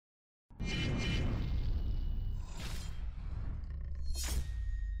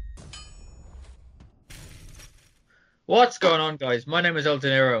What's going on, guys? My name is El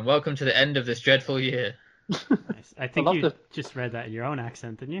Dinero, and welcome to the end of this dreadful year. Nice. I I think love you the just read that in your own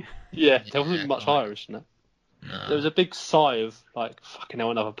accent, didn't you? yeah. There wasn't Yeah, much kind Irish in it. of. There was a big sigh of like fucking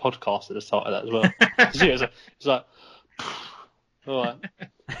hell, another podcast at the start of that as well. Did you see it? It's like all right.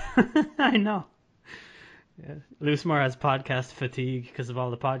 I know. Yeah. Loosemore has podcast fatigue because of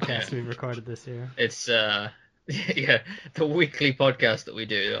all the podcasts we've recorded this year. It's yeah, the weekly podcast that we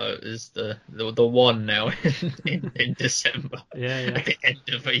do is the one now in December Yeah. at the end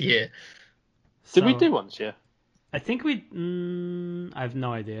of a year. Did we So do one this year? I think we. I have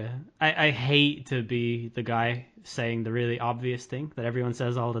no idea. I hate to be the guy saying the really obvious thing that everyone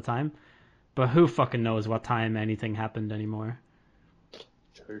says all the time, but who fucking knows what time anything happened anymore?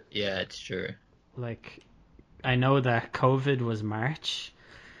 True. Yeah, it's true. Like, I know that COVID was March,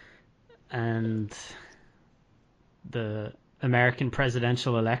 and the American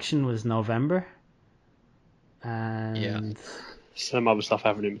presidential election was November, and Some other stuff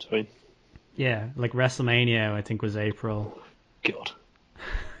happened in between. yeah, like WrestleMania I think was April. God.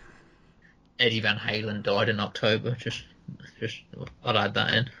 Eddie Van Halen died in October. Just I'll add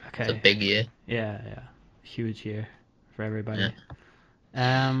that in. It's a Okay, big year. yeah, huge year for everybody.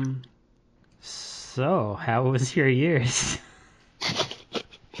 Yeah. So how was your years?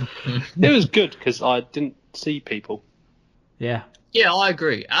 It was good because I didn't see people. Yeah, Yeah, I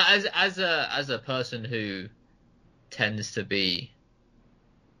agree. As a person who tends to be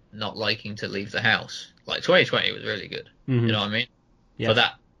not liking to leave the house, like 2020 was really good. mm-hmm. You know what I mean? Yes. For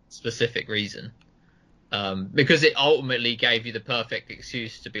that specific reason, because it ultimately gave you the perfect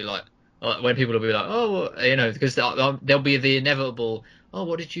excuse to be like, when people will be like, oh, well, you know, because there'll be the inevitable, oh,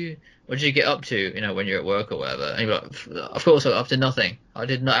 what did you get up to, you know, when you're at work or whatever, and you're like, of course, up to nothing. I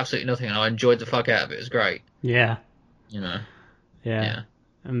did absolutely nothing, and I enjoyed the fuck out of it. It was great, Yeah. you know. Yeah. Yeah.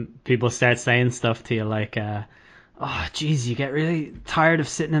 And people start saying stuff to you like, oh, geez, you get really tired of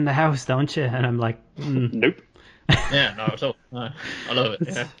sitting in the house, don't you? And I'm like, Nope. Yeah, no, at all. No, I love it.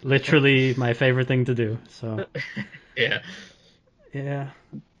 it's Yeah. literally my favorite thing to do. So, Yeah. yeah.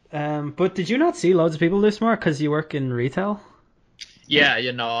 But did you not see loads of people this more because you work in retail? Yeah,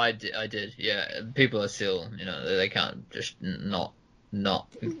 you know, I did. Yeah, people are still, you know, they can't just not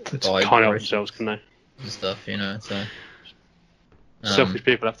It's buy kind of groceries themselves, can they? and stuff, you know. So Selfish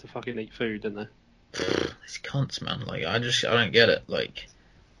people have to fucking eat food, don't they? these cunts, man. Like, I don't get it. Like,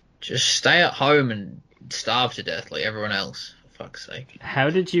 just stay at home and starve to death like everyone else. For fuck's sake. How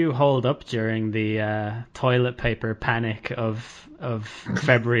did you hold up during the toilet paper panic of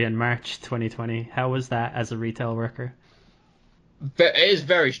February and March 2020? How was that as a retail worker? But it is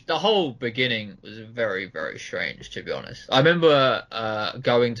the whole beginning was very, very strange, to be honest. I remember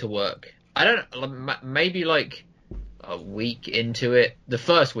going to work. I don't, maybe like a week into it, the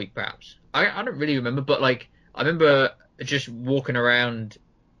first week perhaps. I don't really remember, but like I remember just walking around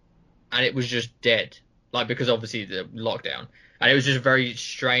and it was just dead, like because obviously the lockdown, and it was just a very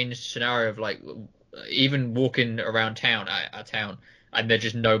strange scenario of like even walking around town, our town, and there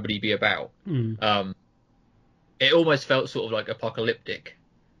just nobody be about. Mm. It almost felt sort of like apocalyptic,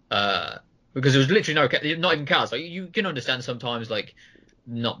 because there was literally not even cars. Like you can understand sometimes like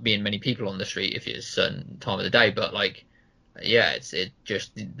not being many people on the street if it's a certain time of the day, but like yeah, it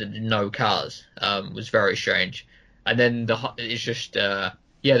just no cars was very strange. And then it's just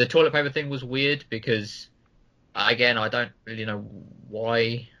yeah, the toilet paper thing was weird because again I don't really know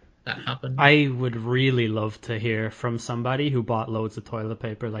why that happened. I would really love to hear from somebody who bought loads of toilet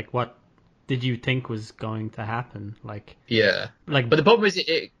paper. Like, what did you think was going to happen? Like, Yeah, like, but the problem is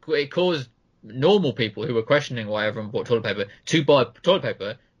it caused normal people who were questioning why everyone bought toilet paper to buy toilet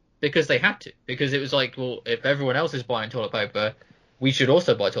paper because they had to. Because it was like, well, if everyone else is buying toilet paper, we should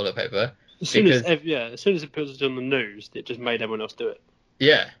also buy toilet paper. As soon as it puts it on the news, it just made everyone else do it.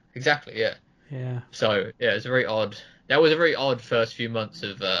 Yeah, exactly. Yeah. yeah. So yeah, it's a very odd. That was a very odd first few months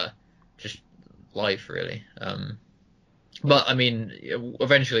of just life, really. But I mean,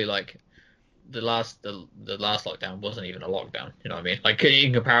 eventually, like the last lockdown wasn't even a lockdown. You know what I mean? Like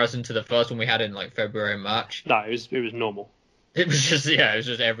in comparison to the first one we had in like February and March, No, it was normal. it was just it was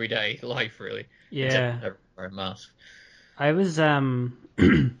just everyday life, really. Yeah. Except everyone wearing masks. I was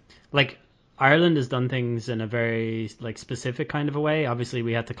like, Ireland has done things in a very like specific kind of a way. Obviously,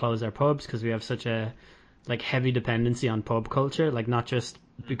 we had to close our pubs because we have such a like heavy dependency on pub culture. Like, not just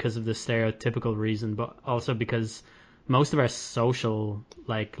because of the stereotypical reason, but also because most of our social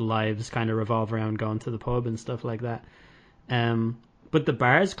like lives kind of revolve around going to the pub and stuff like that. But the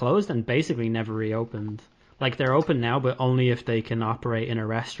bars closed and basically never reopened. Like, they're open now, but only if they can operate in a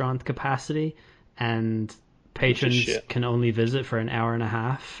restaurant capacity, and patrons can only visit for an hour and a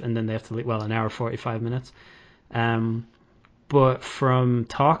half, and then they have to leave, well, an hour 45 minutes. But from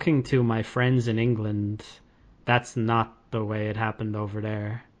talking to my friends in England, that's not the way it happened over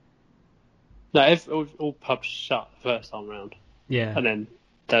there. No, all pubs shut the first time round, Yeah. and then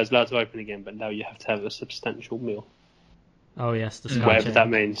there's allowed to open again, but now you have to have a substantial meal, Oh yes, the Scotch whatever egg. that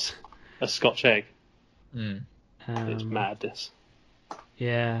means. A Scotch egg. Mm. It's madness.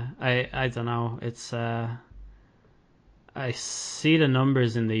 Yeah, I don't know. It's I see the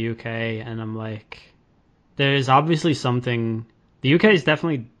numbers in the UK and I'm like, there's obviously something. The UK has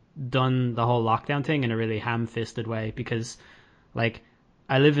definitely done the whole lockdown thing in a really ham-fisted way because, like,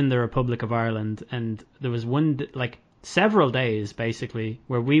 I live in the Republic of Ireland and there was several days basically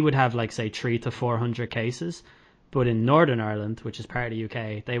where we would have like say 300 to 400 cases, but in Northern Ireland, which is part of the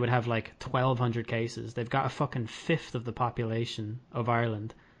UK, they would have like 1,200 cases. They've got a fucking fifth of the population of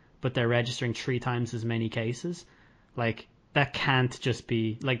Ireland, but they're registering 3 times as many cases. Like, that can't just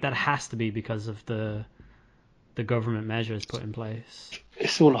be like, that has to be because of the government measures put in place.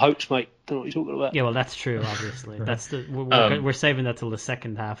 It's all a hoax, mate. Don't know what you're talking about. Yeah, well, that's true. Obviously, that's we're saving that till the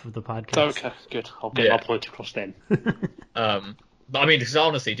second half of the podcast. Okay, good. I'll get my point across then. But I mean, because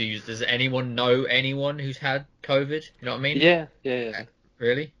honestly, does anyone know anyone who's had COVID? You know what I mean? Yeah.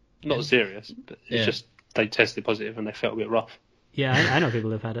 Really? Not serious, but it's just they tested positive and they felt a bit rough. Yeah, I know people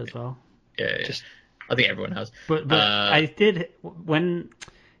who've had it as well. Yeah. I think everyone has. But I did when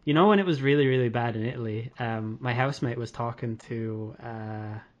it was really, really bad in Italy. My housemate was talking to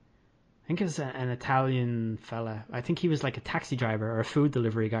I think it was an Italian fella. I think he was like a taxi driver or a food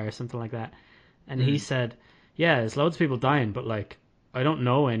delivery guy or something like that. And he said, "Yeah, there's loads of people dying, but like I don't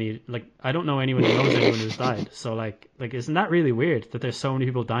know anyone who knows anyone who's died. So like isn't that really weird that there's so many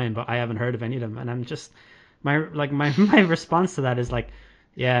people dying, but I haven't heard of any of them?" And I'm just my response to that is like,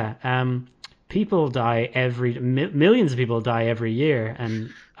 yeah, people die millions of people die every year,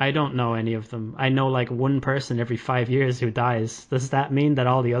 and I don't know any of them. I know like one person every 5 years who dies. Does that mean that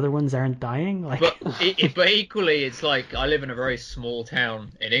all the other ones aren't dying? Like, but equally, it's like I live in a very small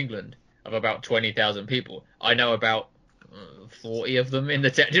town in England of about 20,000 people. I know about 40 of them in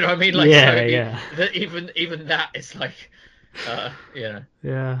the town. Do you know what I mean? Like, yeah. Even that is like, yeah.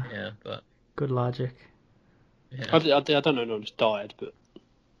 But good logic. Yeah. I don't know anyone who's died, but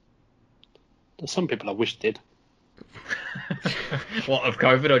there's some people I wish did. What, of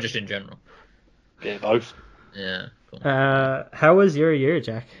COVID or just in general? Yeah, both. Yeah. Cool. How was your year,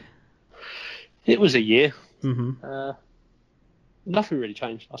 Jack? It was a year. Mm-hmm. Nothing really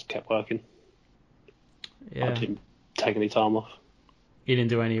changed. I just kept working. Yeah. I didn't take any time off. You didn't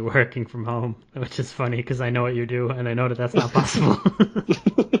do any working from home, which is funny because I know what you do and I know that that's not possible.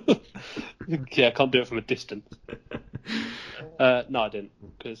 Yeah, I can't do it from a distance. No, I didn't,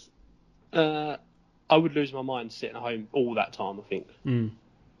 because I would lose my mind sitting at home all that time, I think.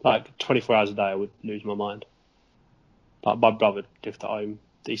 Like 24 hours a day I would lose my mind. Like my brother lived at home.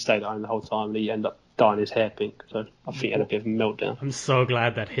 He stayed at home the whole time and he ended up dyeing his hair pink. So I think he had a bit of a meltdown. I'm so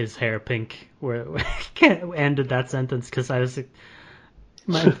glad that his hair pink ended that sentence, because I was...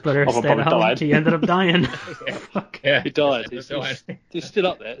 My brother stayed at home. He ended up dying. Fuck. Yeah, he died. He's still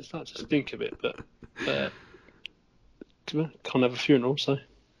up there. It's not just think of it, but can't have a funeral, so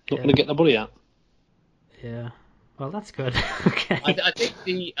not going to get the body out. Yeah. Well, that's good. Okay.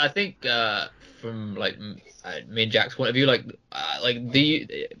 I think from like me and Jack's point of view,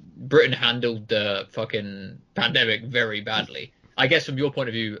 Britain handled the fucking pandemic very badly. I guess from your point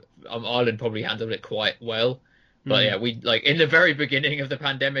of view, Ireland probably handled it quite well. But yeah, we like in the very beginning of the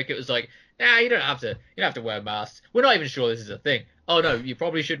pandemic, it was like, nah, you don't have to wear masks. We're not even sure this is a thing. Oh no, you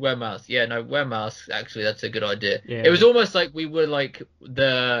probably should wear masks. Yeah, no, wear masks. Actually, that's a good idea. Yeah. It was almost like we were like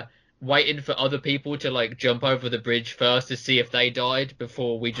waiting for other people to like jump over the bridge first to see if they died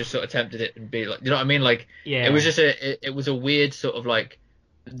before we just sort of attempted it and be like, you know what I mean? Like, yeah. It was just it was a weird sort of like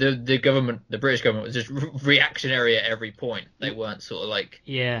the government, the British government was just reactionary at every point. They weren't sort of like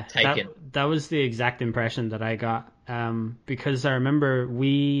taken. That was the exact impression that I got, because I remember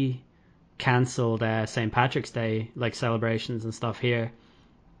we cancelled St. Patrick's Day like celebrations and stuff here,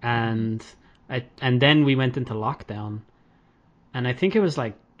 and then we went into lockdown, and I think it was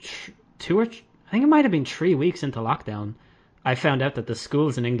like I think it might have been 3 weeks into lockdown, I found out that the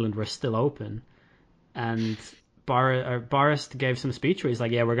schools in England were still open, and Boris gave some speech where he's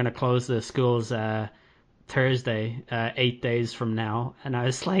like, yeah, we're going to close the schools Thursday, 8 days from now. And I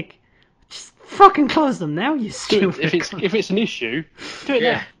was like, just fucking close them now, you stupid. If it's an issue, do it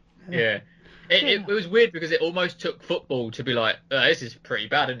now. Yeah. It was weird because it almost took football to be like, this is pretty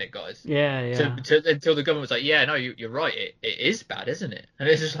bad, isn't it, guys? Yeah. Until the government was like, yeah, no, you're right. It is bad, isn't it? And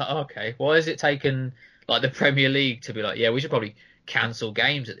it's just like, okay, why has it taken like the Premier League to be like, yeah, we should probably cancel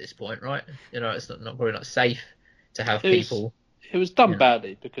games at this point, right? You know, it's probably not safe. to have It was- people. It was done Yeah.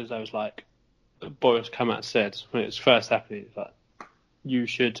 badly because there was like Boris come out and said when it was first happening, it's like you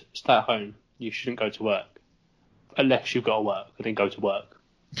should stay at home. You shouldn't go to work unless you've got to work, and then go to work,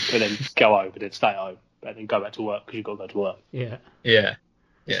 but then go home, but then stay at home, and then go back to work because you've got to go to work. Yeah. Yeah.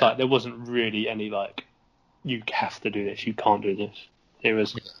 It's Yeah. like there wasn't really any like you have to do this, you can't do this. It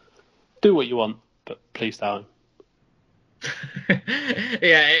was do what you want, but please stay home.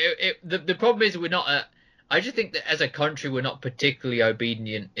 Yeah, the problem is we're not. I just think that as a country we're not particularly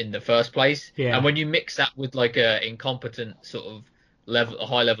obedient in the first place. Yeah. And when you mix that with like a incompetent sort of a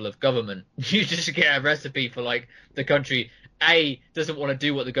high level of government, you just get a recipe for like the country doesn't want to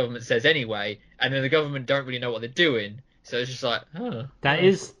do what the government says anyway, and then the government don't really know what they're doing. So it's just like, That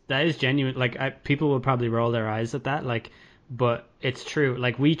is genuine. Like people will probably roll their eyes at that. Like, but it's true.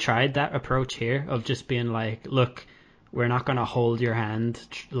 Like we tried that approach here of just being like, look, we're not gonna hold your hand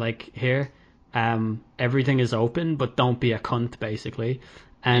like here. Everything is open, but don't be a cunt, basically.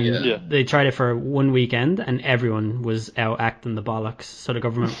 And Yeah. they tried it for one weekend, and everyone was out acting the bollocks. So the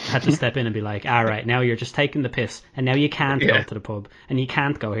government had to step in and be like, all right, now you're just taking the piss, and now you can't go to the pub, and you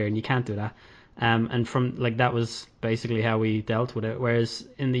can't go here, and you can't do that. And from like that was basically how we dealt with it. Whereas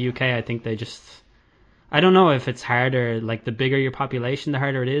in the UK, I think they just, I don't know if it's harder. Like the bigger your population, the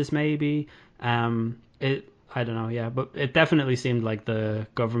harder it is. Maybe. I don't know. Yeah, but it definitely seemed like the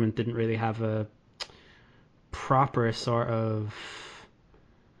government didn't really have a proper sort of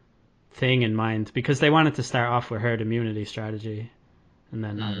thing in mind because they wanted to start off with herd immunity strategy, and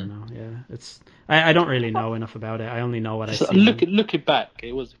then I don't know. Yeah, it's I don't really know enough about it. I only know what I see. Looking back,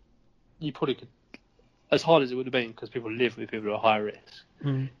 it was you probably could, as hard as it would have been because people live with people who are high risk.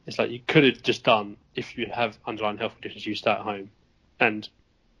 It's like you could have just done if you have underlying health conditions, you stay at home, and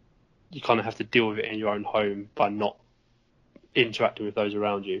you kind of have to deal with it in your own home by not interacting with those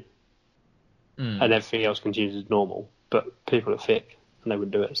around you, and everything else continues as normal. But people are thick and they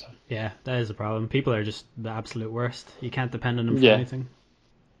wouldn't do it. So yeah, that is a problem. People are just the absolute worst. You can't depend on them for Yeah. anything.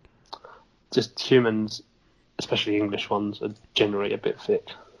 just humans, especially English ones, are generally a bit thick.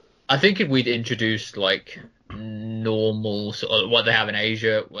 I think if we'd introduced like normal sort of what they have in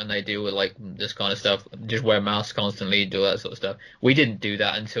Asia when they deal with like this kind of stuff, just wear masks constantly, do that sort of stuff. We didn't do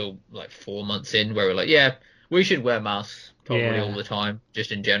that until like 4 months in, where we're like, yeah, we should wear masks probably all the time,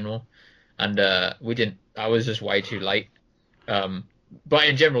 just in general. And we didn't. I was just way too late. But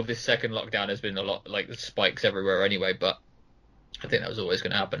in general, this second lockdown has been a lot like spikes everywhere anyway. But I think that was always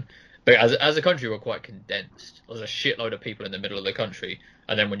going to happen. But as a country, we're quite condensed. There's a shitload of people in the middle of the country,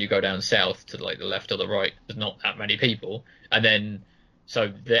 and then when you go down south to like the left or the right, there's not that many people. And then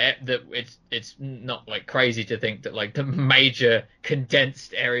so it's not like crazy to think that like the major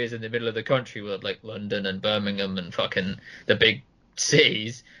condensed areas in the middle of the country were like London and Birmingham and fucking the big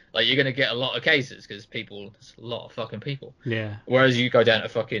cities. Like you're gonna get a lot of cases because there's a lot of fucking people. Yeah. Whereas you go down to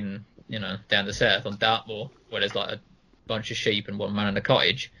fucking down the south on Dartmoor where there's like a bunch of sheep and one man in a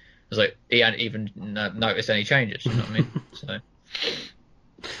cottage. It's like he hadn't even noticed any changes. You know what I mean? So.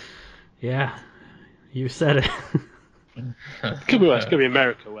 Yeah, you said it. Could be worse. Could be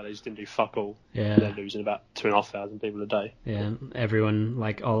America where they just didn't do fuck all. Yeah. They're losing about 2,500 people a day. Yeah, everyone,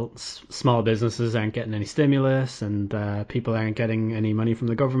 like all small businesses aren't getting any stimulus, and people aren't getting any money from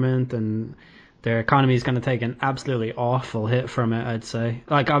the government, and their economy is going to take an absolutely awful hit from it, I'd say.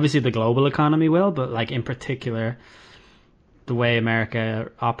 Like, obviously the global economy will, but like in particular, the way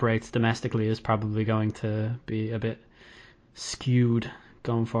America operates domestically is probably going to be a bit skewed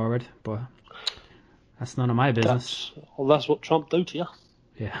going forward, but that's none of my business. That's what Trump do to you.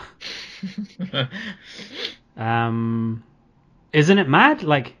 Yeah. Isn't it mad?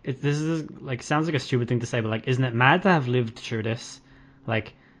 Like, this is like sounds like a stupid thing to say, but like, isn't it mad to have lived through this?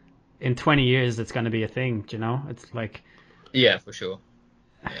 Like, in 20 years, it's going to be a thing. Do you know? It's like, yeah, for sure.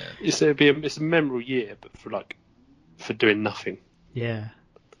 Yeah. It's a memorable year, but for doing nothing. Yeah.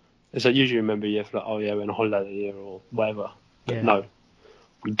 It's like usually remember a year for like, oh yeah, we're on a holiday that year or whatever. But Yeah. no,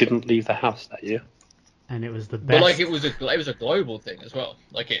 we didn't leave the house that year. And it was the best. But like it was a global thing as well.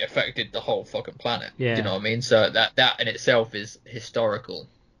 Like it affected the whole fucking planet. Yeah. Do you know what I mean? So that in itself is historical.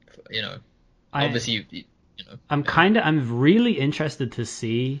 You know, obviously you know. I'm really interested to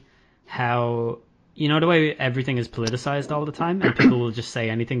see how, you know, the way everything is politicized all the time and people will just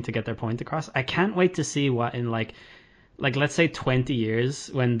say anything to get their point across. I can't wait to see what in like let's say 20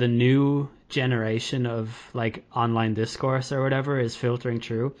 years when the new generation of like online discourse or whatever is filtering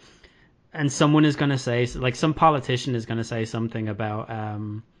through, and someone is going to say, like some politician is going to say something about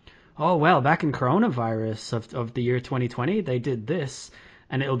oh well, back in coronavirus of the year 2020 they did this,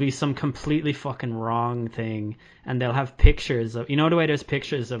 and it'll be some completely fucking wrong thing, and they'll have pictures of, you know, the way there's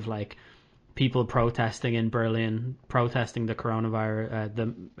pictures of like people protesting in Berlin, protesting the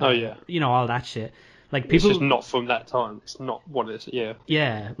coronavirus, all that shit. Like It's people, just not from that time. It's not what it's.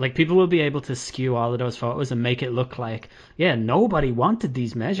 yeah, like people will be able to skew all of those photos and make it look like, yeah, nobody wanted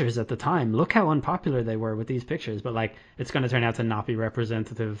these measures at the time. Look how unpopular they were with these pictures. But like, it's going to turn out to not be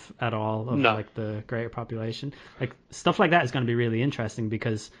representative at all of like the greater population. Like stuff like that is going to be really interesting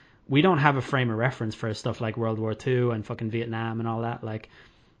because we don't have a frame of reference for stuff like World War II and fucking Vietnam and all that. Like,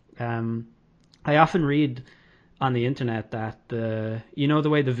 I often read on the internet that the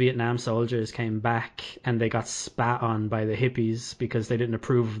way the Vietnam soldiers came back and they got spat on by the hippies because they didn't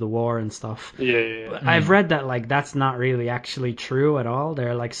approve of the war and stuff. Yeah. I've read that like that's not really actually true at all. There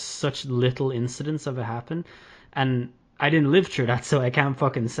are like such little incidents of it happen, and I didn't live through that, so I can't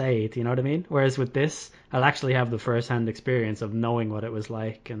fucking say it. You know what I mean? Whereas with this, I'll actually have the first-hand experience of knowing what it was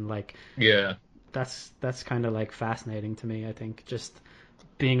like, and like that's kind of like fascinating to me. I think just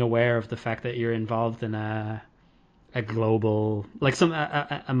being aware of the fact that you're involved in a global, like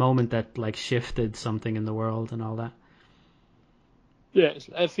a moment that like shifted something in the world and all that. Yeah,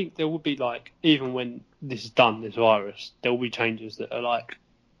 I think there will be like, even when this is done, this virus, there will be changes that are like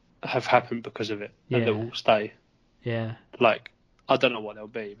have happened because of it, and that will stay. Yeah. Like, I don't know what they'll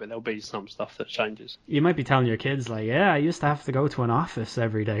be, but there'll be some stuff that changes. You might be telling your kids like, yeah, I used to have to go to an office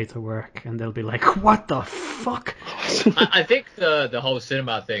every day to work, and they'll be like, what the fuck? I think the whole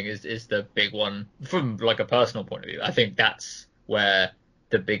cinema thing is the big one from like a personal point of view. I think that's where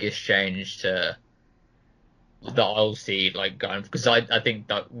the biggest change that I'll see like going, because I think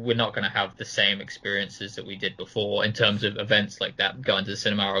that we're not going to have the same experiences that we did before in terms of events like that, going to the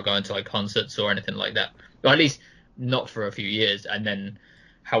cinema or going to like concerts or anything like that, or at least not for a few years. And then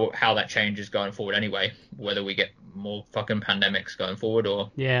how that changes going forward anyway, whether we get more fucking pandemics going forward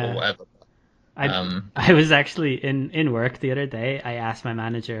or whatever. I was actually in work the other day. I asked my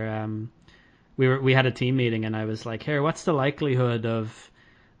manager, we had a team meeting, and I was like, here, what's the likelihood of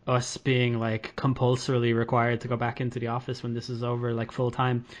us being like compulsorily required to go back into the office when this is over, like full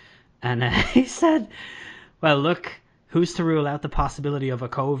time? And he said, well, look, who's to rule out the possibility of a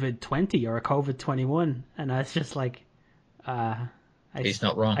COVID-20 or a COVID-21? And I was just like, he's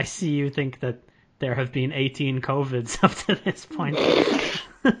not wrong. I see you think that there have been 18 COVIDs up to this point.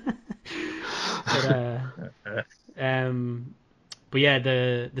 But yeah,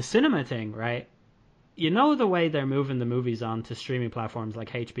 the cinema thing, right? You know the way they're moving the movies onto streaming platforms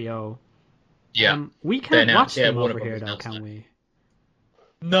like HBO. Yeah, we can't watch them over here, though, can we?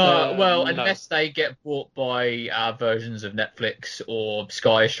 No, no. Unless they get bought by versions of Netflix or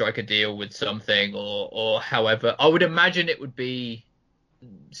Sky strike a deal with something, or however. I would imagine it would be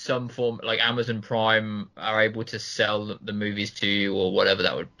some form, like Amazon Prime are able to sell the movies to you or whatever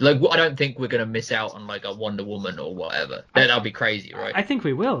that would. Like, I don't think we're going to miss out on like a Wonder Woman or whatever. That'll be crazy, right? I think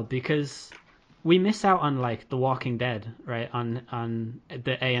we will, because we miss out on like The Walking Dead, right? On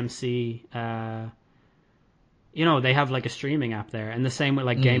the AMC. They have like a streaming app there, and the same with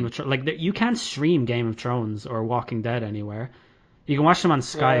like Game of Thrones. Like you can't stream Game of Thrones or Walking Dead anywhere. You can watch them on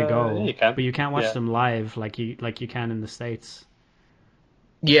Sky Go, but you can't watch them live like you can in the States.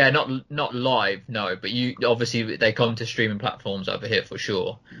 Yeah, not live, no. But you obviously they come to streaming platforms over here for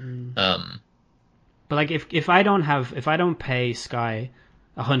sure. But like if I don't pay Sky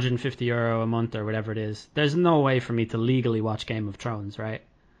 €150 a month or whatever it is, there's no way for me to legally watch Game of Thrones, right?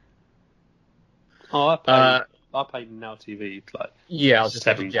 Oh, I pay Now TV like I was just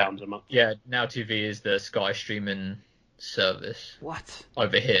 £7 a month. Yeah, Now TV is the Sky streaming service. What?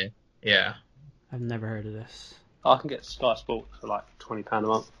 Over here, yeah. I've never heard of this. I can get Sky Sports for like £20 a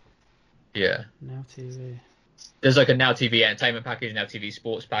month. Yeah. Now TV. There's like a Now TV entertainment package, Now TV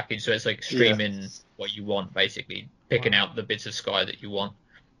sports package, so it's like streaming what you want, basically picking out the bits of Sky that you want.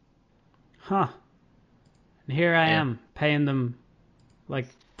 Huh. And here I am paying them like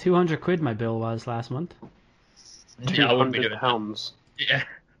 £200 my bill was last month. £200. Yeah.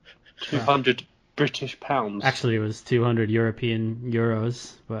 200 British pounds. Actually, it was 200 European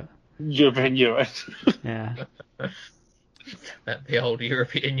euros, but European euros. Yeah. The old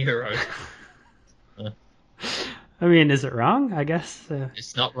European euro. I mean, is it wrong? I guess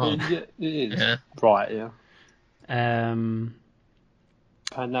it's not wrong. It is. Yeah. Right, yeah. Paying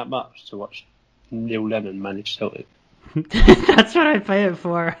that much to watch Neil Lennon manage Celtic. That's what I pay it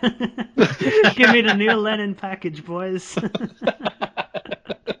for. Give me the Neil Lennon package, boys.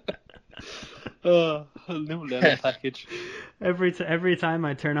 Neil Lennon package. Every time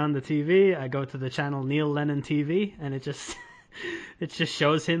I turn on the TV, I go to the channel Neil Lennon TV, and it just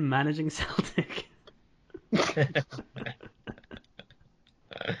shows him managing Celtic.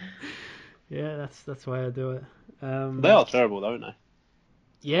 Yeah, that's why I do it. They are terrible, though, aren't they?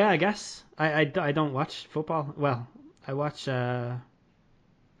 Yeah, I guess. I don't watch football. Well, I watch. I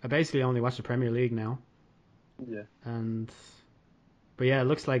basically only watch the Premier League now. Yeah. But yeah, it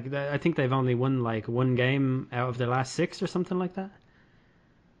looks like I think they've only won like one game out of their last 6 or something like that.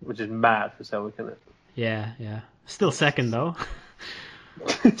 Which is mad for Celtic, isn't it? Yeah, yeah. Still second though,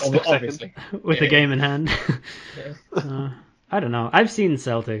 Obviously. with a game in hand. Yeah. I don't know. I've seen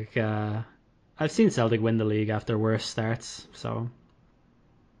Celtic. I've seen Celtic win the league after worse starts, so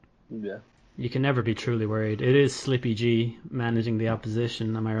Yeah. you can never be truly worried. It is Slippy G managing the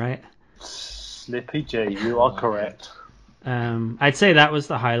opposition. Am I right? Slippy G, you are correct. I'd say that was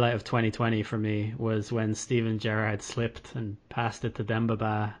the highlight of 2020 for me, was when Steven Gerrard slipped and passed it to Demba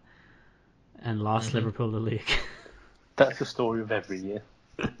Ba and lost Liverpool the league. That's the story of every year.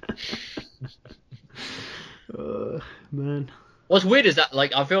 Man. What's weird is that,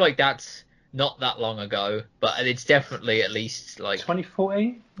 like, I feel like that's not that long ago, but it's definitely at least like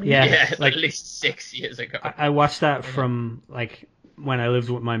 2014? Yeah, like at least 6 years ago. I watched that from like when I lived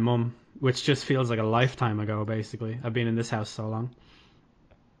with my mum, which just feels like a lifetime ago. Basically, I've been in this house so long.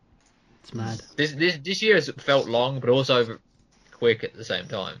 It's mad. This year has felt long, but also quick at the same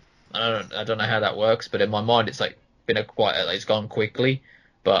time. I don't know how that works, but in my mind, it's like been it's gone quickly,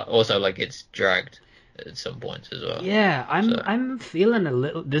 but also like it's dragged at some points as well. Yeah, I'm feeling a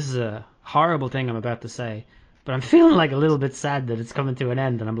little. This is a horrible thing I'm about to say, but I'm feeling like a little bit sad that it's coming to an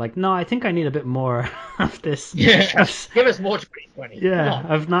end, and I'm like, no, I think I need a bit more of this. Yeah, give us more 2020. Yeah,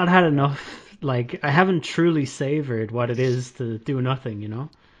 I've not had enough. Like, I haven't truly savored what it is to do nothing, you know?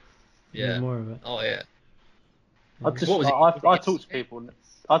 Yeah. Need more of it. Oh yeah. I talk to people.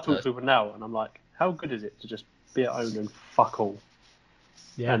 I talk to people now, and I'm like, how good is it to just be at home and fuck all?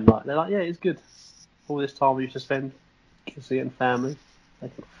 Yeah. And like, they're like, yeah, it's good. All this time we used to spend seeing family, they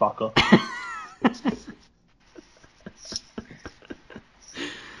can fuck up.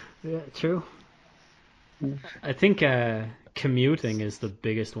 Yeah, true. I think commuting is the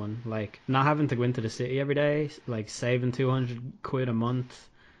biggest one. Like, not having to go into the city every day, like saving 200 quid a month.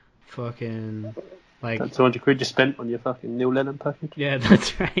 Fucking, like... That 200 quid you spent on your fucking Neil Lennon package? Yeah,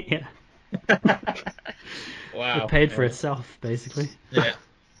 that's right, yeah. Wow. It paid for itself, basically. Yeah.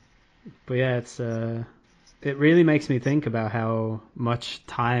 But yeah, it really makes me think about how much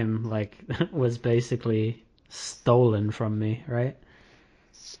time, like, was basically stolen from me, right?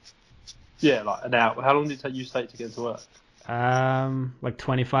 Yeah, like an hour. How long did it take you to get to work? Like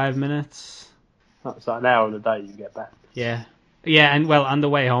 25 minutes. That's like an hour in a day you get back. Yeah. Yeah, and well, on the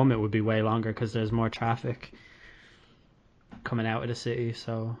way home it would be way longer because there's more traffic coming out of the city.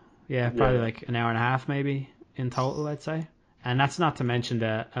 So, yeah, probably like an hour and a half maybe in total, I'd say. And that's not to mention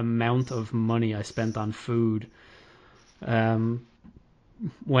the amount of money I spent on food when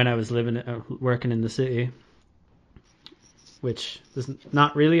I was working in the city, which is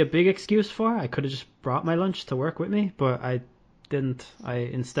not really a big excuse for. I could have just brought my lunch to work with me, but I didn't. I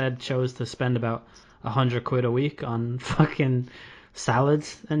instead chose to spend about 100 quid a week on fucking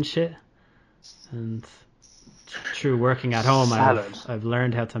salads and shit. And through working at home, I've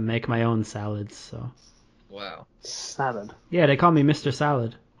learned how to make my own salads. So. Wow. Salad? Yeah, they call me Mr.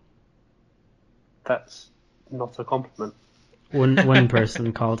 Salad. That's not a compliment. One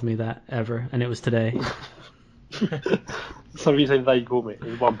person called me that ever, and it was today. So you say they call me?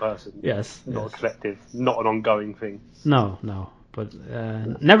 It's one person. Yes. Not a collective, not an ongoing thing. No. But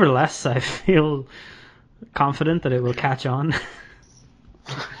nevertheless, I feel confident that it will catch on.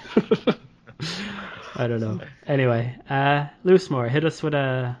 I don't know. Anyway, Loosemore, hit us with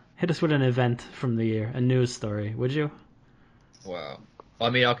an event from the year, a news story, would you? Wow. I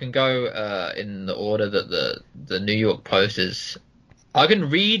mean, I can go in the order that the New York Post is. I can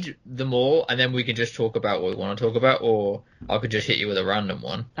read them all, and then we can just talk about what we want to talk about, or I could just hit you with a random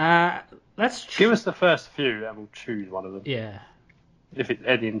one. Let's give us the first few, and we'll choose one of them. Yeah. If it's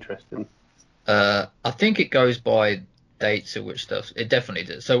any interesting. I think it goes by dates of which stuff. It definitely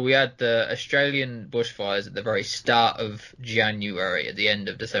does. So we had the Australian bushfires at the very start of January, at the end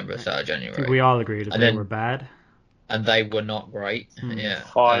of December, start of January. We all agreed that they were bad. And they were not great. Yeah.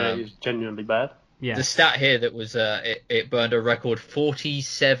 Fire is genuinely bad. Yeah. The stat here that was it burned a record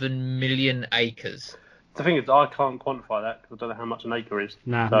 47 million acres. The thing is, I can't quantify that because I don't know how much an acre is.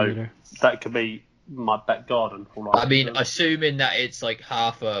 Nah, so neither. That could be my back garden. I mean, assuming that it's like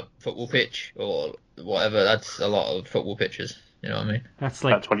half a football pitch or whatever, that's a lot of football pitches. You know what I mean? That's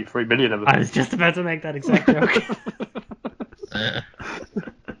like about 23 million of them. I was just about to make that exact joke.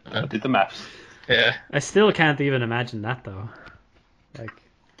 I did the maths. Yeah. I still can't even imagine that though. Like,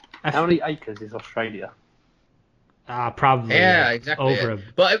 how many acres is Australia? Probably. Yeah, like, exactly. Over Yeah.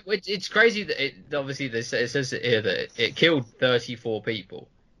 But it's crazy that obviously it says it here that it killed 34 people,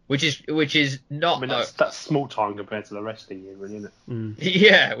 which is I not mean, that's small time compared to the rest of the year, really, isn't it?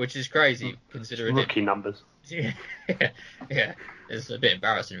 yeah, which is crazy It's considering rookie numbers. Yeah, yeah, it's a bit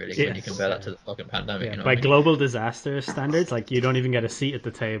embarrassing really when you compare that to the fucking pandemic. Yeah, You know by what I mean? global disaster standards, like you don't even get a seat at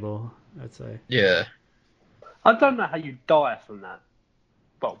the table. I'd say. Yeah, I don't know how you die from that.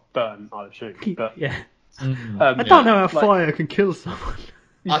 Well, burn, I assume. But Yeah. I I don't know how fire can kill someone.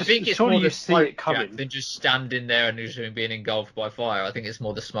 I think it's surely more the you see smoke it coming. Jack, than just standing there and just being engulfed by fire. I think it's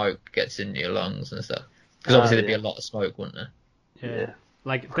more the smoke gets into your lungs and stuff. Because obviously there'd be a lot of smoke, wouldn't there? Yeah.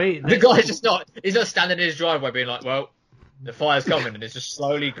 Like The guy's just not. He's not standing in his driveway being like, "Well, the fire's coming," and it just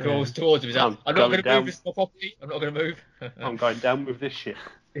slowly crawls towards him. He's like, "I'm not going to move. It's my property. I'm not going to move." I'm going down with this shit.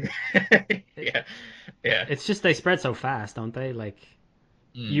 yeah. It's just they spread so fast, don't they? Like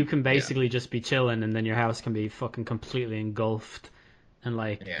you can basically just be chilling, and then your house can be fucking completely engulfed, and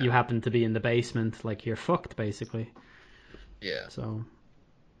like you happen to be in the basement, like you're fucked basically. Yeah. So.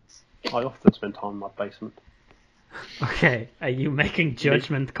 I often spend time in my basement. Okay, are you making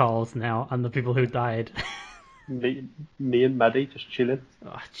judgment calls now on the people who died? Me and Maddie just chilling.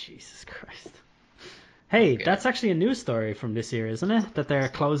 Oh, Jesus Christ. Hey, that's actually a news story from this year, isn't it? That they're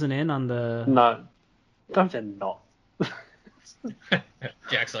closing in on the... No, they're not.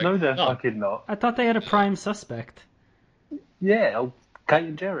 Jack's like, no, they're fucking not. I thought they had a prime suspect. Yeah, Kate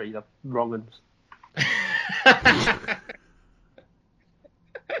and Jerry, the wrong ones.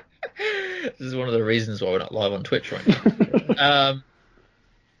 This is one of the reasons why we're not live on Twitch right now.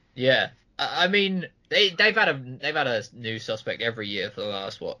 Yeah, I mean they've had a new suspect every year for the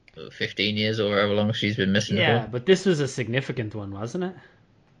last 15 years or however long she's been missing. Yeah, but this was a significant one, wasn't it?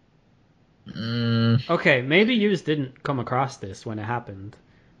 Okay, maybe you didn't come across this when it happened,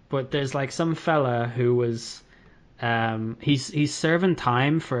 but there's like some fella who was he's serving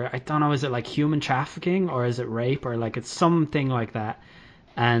time for, I don't know, is it like human trafficking or is it rape or like it's something like that.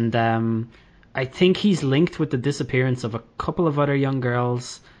 And I think he's linked with the disappearance of a couple of other young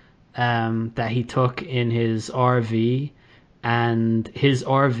girls that he took in his RV, and his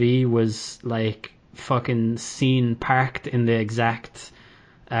RV was like fucking seen parked in the exact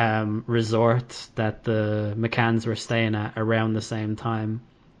resort that the McCanns were staying at around the same time,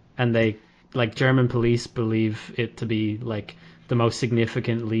 and they, like, German police believe it to be like the most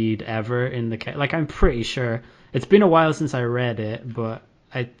significant lead ever in the case. Like, I'm pretty sure. It's been a while since I read it, but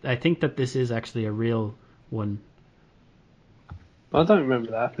I think that this is actually a real one. I don't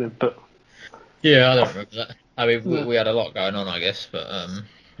remember that happening, but yeah, I don't remember that. I mean, we had a lot going on, I guess, but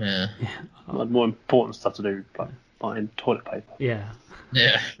yeah. I had more important stuff to do, like buying toilet paper. Yeah,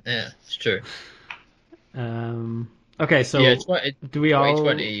 it's true. Okay, so do we all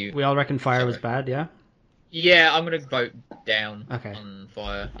 2020, we all reckon fire was bad? Yeah. Yeah, I'm gonna vote down on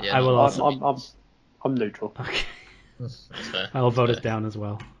fire. Yeah, I will also. I'm neutral. Okay. That's fair. I'll vote it down as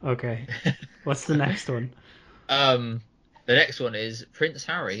well. Okay. What's the next one? The next one is Prince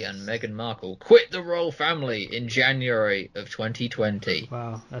Harry and Meghan Markle quit the royal family in January of 2020.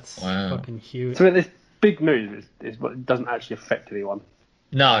 Wow, that's fucking huge. So this big news is what it doesn't actually affect anyone.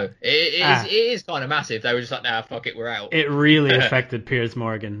 No, it is kind of massive. They were just like, nah, fuck it, we're out. It really affected Piers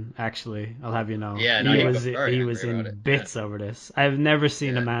Morgan, actually. I'll have you know. Yeah, no, he was in bits over this. I've never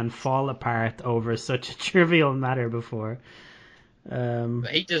seen a man fall apart over such a trivial matter before.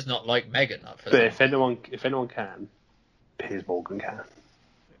 But he does not like Meghan. But if anyone can, Piers Morgan can.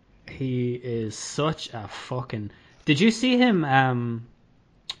 He is such a fucking... Did you see him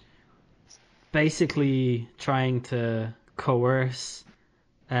basically trying to coerce...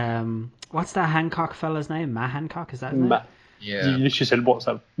 what's that Hancock fella's name? Matt Hancock, is that his name? Matt. Yeah. You literally said, what's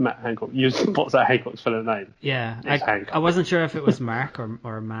that Matt Hancock? What's that Hancock's fella's name? Yeah. Hancock. I wasn't sure if it was Mark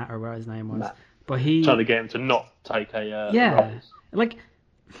or Matt or what his name was. Matt. But he... Trying to get him to not take a... yeah. Like,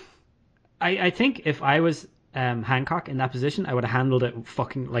 I think if I was Hancock in that position, I would have handled it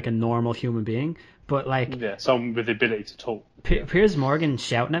fucking like a normal human being. But like... Yeah, someone with the ability to talk. Piers Morgan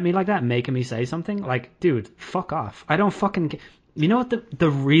shouting at me like that, making me say something, like, dude, fuck off. I don't fucking... You know what the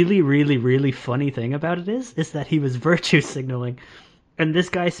really, really, really funny thing about it is that he was virtue signaling. And this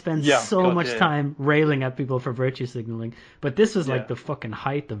guy spends so much time railing at people for virtue signaling. But this was like the fucking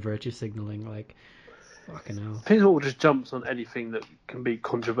height of virtue signaling. Like, fucking hell. Piers Morgan just jumps on anything that can be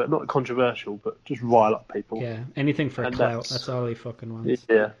not controversial, but just rile up people. Yeah, anything for clout. That's all he fucking wants.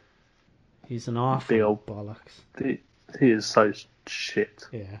 Yeah. He's an awful big old bollocks. He is so shit.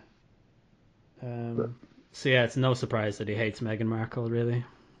 Yeah. So yeah, it's no surprise that he hates Meghan Markle, really.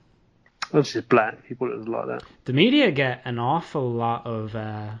 Well, she's black. He put it like that. The media get an awful lot of,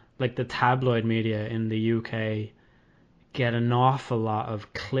 like the tabloid media in the UK get an awful lot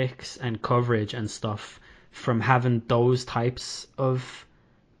of clicks and coverage and stuff from having those types of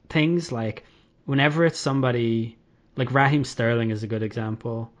things. Like whenever it's somebody like Raheem Sterling is a good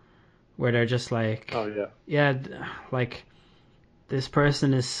example, where they're just like, oh yeah, like this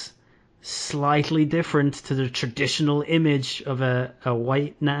person is slightly different to the traditional image of a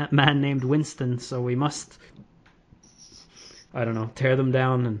white man named Winston, so we must, I don't know, tear them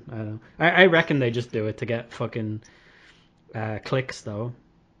down. And I don't know. I reckon they just do it to get fucking clicks, though.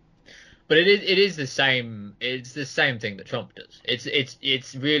 But it is the same. It's the same thing that Trump does.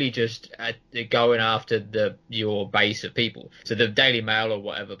 It's really just going after your base of people. So the Daily Mail or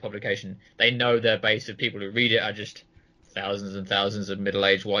whatever publication, they know their base of people who read it are just thousands and thousands of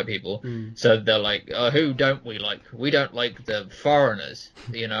middle-aged white people. So they're like, who don't we like? We don't like the foreigners,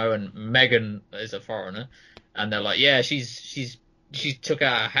 you know. And Meghan is a foreigner, and they're like, yeah, she took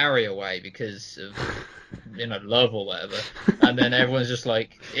our Harry away because of love or whatever. And then everyone's just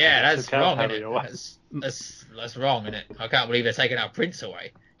like, yeah, that's wrong, innit? That's wrong, innit? I can't believe they're taking our prince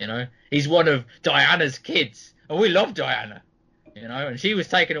away, you know? He's one of Diana's kids, and we love Diana, you know? And she was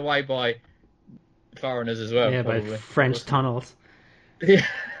taken away by foreigners as well. Yeah, probably. by French tunnels.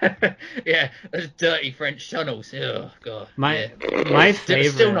 Yeah, those dirty French tunnels. Oh, God. My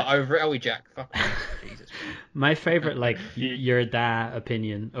favorite... Still not over it, are we, Jack? Fuck me. Jesus. My favorite, like, your dad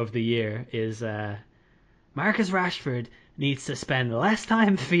opinion of the year is... Marcus Rashford needs to spend less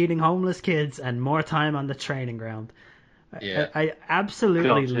time feeding homeless kids and more time on the training ground. Yeah. I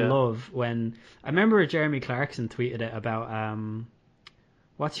absolutely love when... I remember Jeremy Clarkson tweeted it about...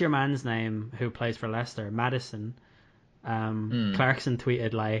 what's your man's name who plays for Leicester? Maddison. Clarkson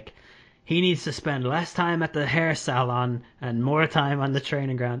tweeted, like, he needs to spend less time at the hair salon and more time on the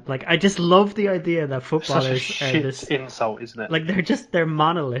training ground. Like, I just love the idea that footballers such a are this insult, isn't it? Like, they're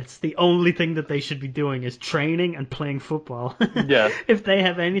monoliths. The only thing that they should be doing is training and playing football. Yeah. If they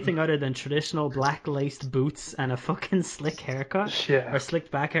have anything other than traditional black laced boots and a fucking slick haircut, or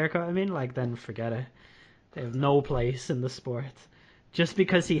slicked back haircut, I mean, like, then forget it. They have no place in the sport. Just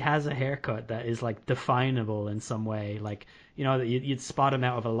because he has a haircut that is, like, definable in some way, like, you know, that you'd spot him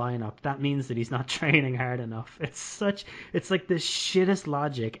out of a lineup, that means that he's not training hard enough. It's like the shittest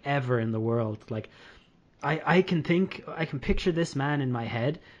logic ever in the world. Like, I can picture this man in my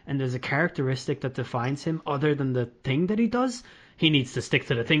head, and there's a characteristic that defines him other than the thing that he does. He needs to stick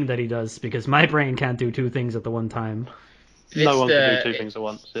to the thing that he does, because my brain can't do two things at the one time. No one can do two things at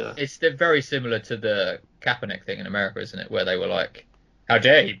once, yeah. It's very similar to the Kaepernick thing in America, isn't it? Where they were like, how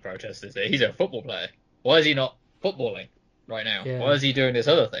dare he protest this? He's a football player. Why is he not footballing right now? Yeah. Why is he doing this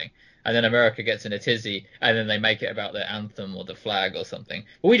other thing? And then America gets in a tizzy, and then they make it about their anthem or the flag or something.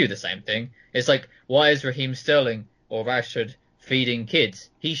 But we do the same thing. It's like, why is Raheem Sterling or Rashford feeding kids?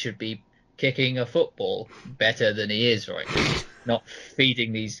 He should be kicking a football better than he is right now. Not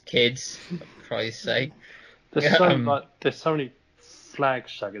feeding these kids, for Christ's sake. There's so many flag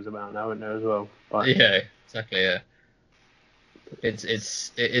shaggers about now, isn't there, as well? Like, yeah, exactly, yeah. It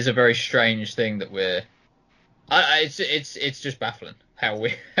is a very strange thing that we're. It's just baffling how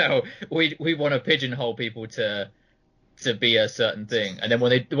we want to pigeonhole people to be a certain thing, and then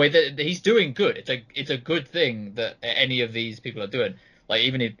when the way that he's doing good, it's a good thing that any of these people are doing. Like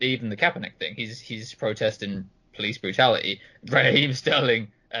even the Kaepernick thing, he's protesting police brutality. Raheem Sterling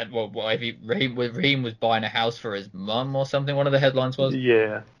and Raheem was buying a house for his mum or something. One of the headlines was.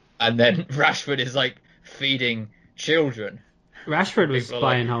 Yeah. And then Rashford is like feeding children. Rashford was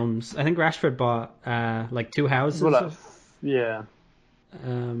buying homes. I think Rashford bought like 2 houses. Well, yeah.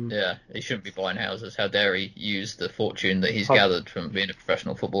 Yeah, he shouldn't be buying houses. How dare he use the fortune that he's gathered from being a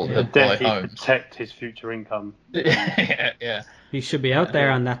professional footballer to buy homes? Protect his future income. Yeah. He should be out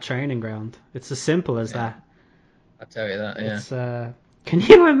there on that training ground. It's as simple as that. I tell you that. Yeah. It's, can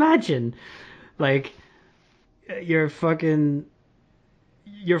you imagine, like, your friend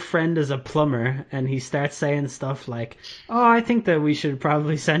is a plumber and he starts saying stuff like, oh, I think that we should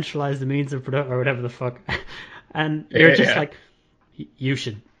probably centralize the means of production or whatever the fuck, and you're just like, you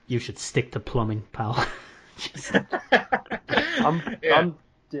should stick to plumbing, pal.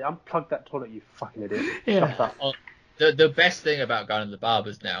 Unplug that toilet, you fucking idiot. Yeah. Shut up. The best thing about going to the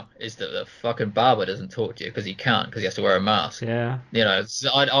barbers now is that the fucking barber doesn't talk to you because he has to wear a mask. Yeah. You know,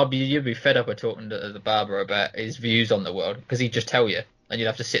 you'd be fed up of talking to the barber about his views on the world because he'd just tell you, and you'd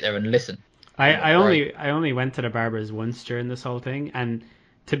have to sit there and listen. I only went to the barber's once during this whole thing, and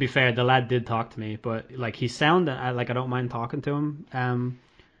to be fair, the lad did talk to me, but like he sounded like I don't mind talking to him.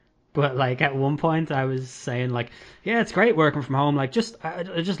 But like at one point I was saying like, yeah, it's great working from home. Like I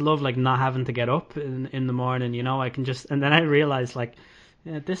just love like not having to get up in the morning. You know, I can just, and then I realized like,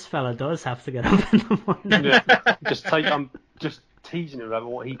 Yeah, this fella does have to get up in the morning. Yeah, I'm just teasing him about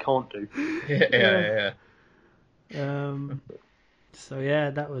what he can't do. Yeah. So yeah,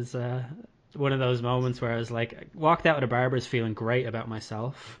 that was one of those moments where I was like, I walked out of the barber's feeling great about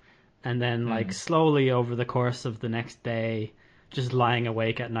myself, and then like slowly over the course of the next day, just lying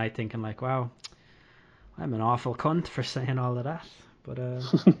awake at night thinking like, wow, I'm an awful cunt for saying all of that. But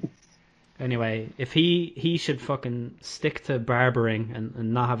anyway, if he should fucking stick to barbering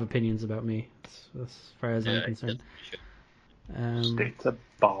and not have opinions about me, as far as I'm concerned. Stick to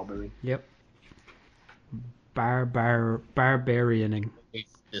barbering. Yep. Barbarianing. We've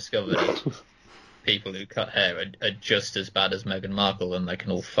discovered people who cut hair are just as bad as Meghan Markle, and they can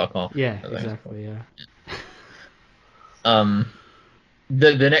all fuck off. Yeah, exactly. Yeah.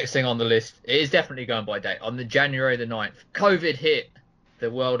 The next thing on the list, it is definitely going by date. On the January the 9th, COVID hit. The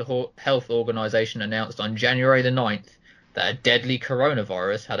World Health Organization announced on January the 9th that a deadly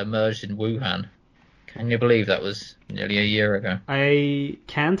coronavirus had emerged in Wuhan. Can you believe that was nearly a year ago? I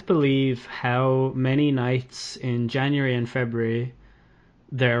can't believe how many nights in January and February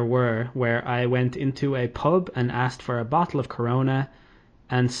there were where I went into a pub and asked for a bottle of Corona,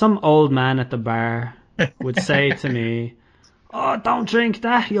 and some old man at the bar would say to me, "Oh, don't drink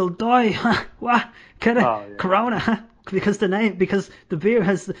that, you'll die." What? Corona? Because the beer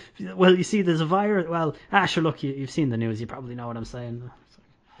has, well, you see, there's a virus. Well, sure, look, you've seen the news, you probably know what I'm saying.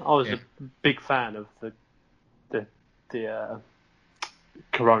 I was a big fan of the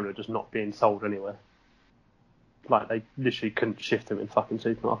Corona just not being sold anywhere. Like, they literally couldn't shift them in fucking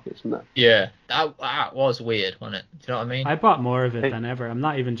supermarkets and that. Yeah, that was weird, wasn't it? Do you know what I mean? I bought more of it than ever. I'm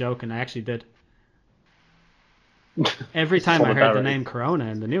not even joking. I actually did. Every time I heard the name Corona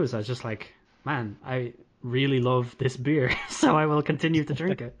in the news, I was just like, man, I really love this beer, so I will continue to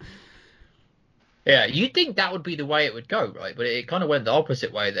drink it. Yeah, you'd think that would be the way it would go, right? But it kind of went the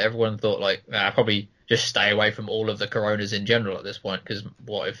opposite way, that everyone thought, like, probably just stay away from all of the Coronas in general at this point, because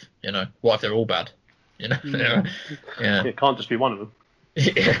what if they're all bad? You know? Yeah. It can't just be one of them.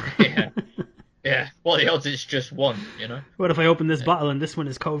 Yeah. Well, the odds it's just one, you know? What if I open this bottle and this one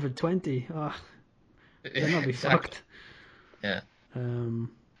is COVID-20? Oh, then I'll be fucked. Yeah.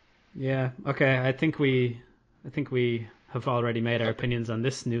 Yeah. Okay. I think we have already made our opinions on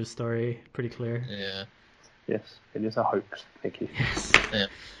this news story pretty clear. Yeah. Yes, it is a hoax. Thank you. Yes. Yeah.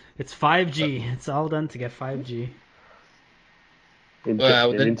 It's 5G. It's all done to get 5G.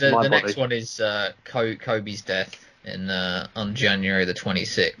 Well, the next one is Kobe's death on January the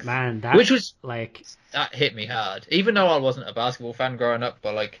 26th. Man, that hit me hard. Even though I wasn't a basketball fan growing up,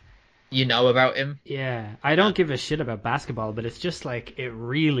 but like, you know about him. Yeah, I don't give a shit about basketball, but it's just like, it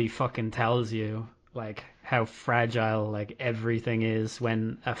really fucking tells you like how fragile like everything is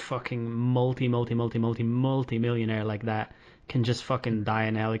when a fucking multi-millionaire like that can just fucking die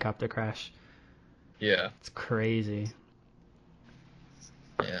in a helicopter crash. Yeah. It's crazy.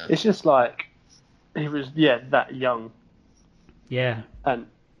 Yeah. It's just like, he was that young. Yeah. And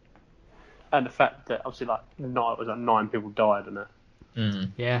the fact that obviously like 9 people died in it.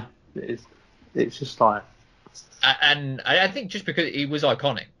 Yeah. It's just like, and I think just because he was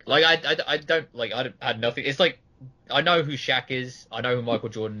iconic, like I had nothing. It's like, I know who Shaq is, I know who Michael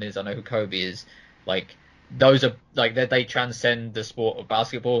Jordan is, I know who Kobe is. Like, those are like they transcend the sport of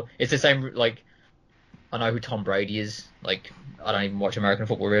basketball. It's the same. Like, I know who Tom Brady is. Like, I don't even watch American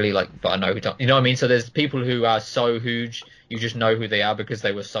football really. Like, but I know who you know what I mean. So there's people who are so huge, you just know who they are because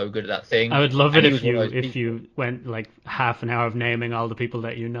they were so good at that thing. I would love it if you went like half an hour of naming all the people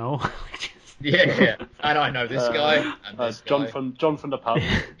that you know. Yeah. And I know this guy. And this John guy. John from the pub.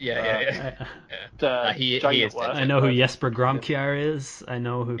 Yeah. He is. I know who Jesper Gromkjær is. I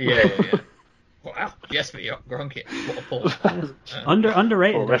know who. Yeah. Wow, Jesper Gromkjær. What a pull.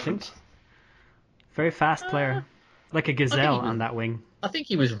 Underrated, I think. Very fast player, like a gazelle on that wing. I think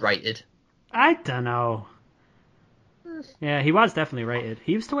he was rated. I don't know. Yeah, he was definitely rated.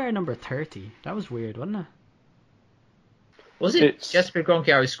 He used to wear number 30. That was weird, wasn't it? Was it Jesper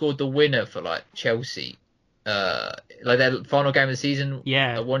Gromkjær who scored the winner for like Chelsea, like their final game of the season?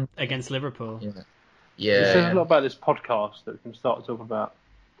 Yeah, against Liverpool. Yeah. There's a lot about this podcast that we can start to talk about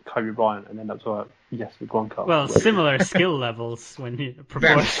Kobe Bryant and end up talking about Jesper Gromkjær. Well, similar skill levels when you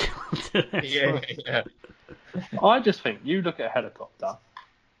proportional to this. Yeah. I just think you look at a helicopter.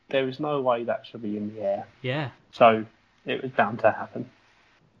 There is no way that should be in the air. Yeah. So it was bound to happen.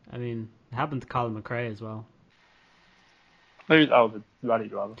 I mean, it happened to Colin McRae as well. The rally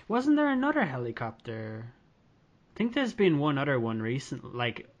driver. Wasn't there another helicopter? I think there's been one other one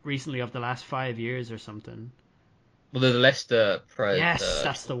recently of the last 5 years or something. Well, the Leicester Pro. Yes,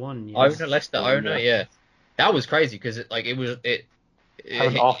 that's the one. Yes. Leicester owner, yeah. That was crazy because it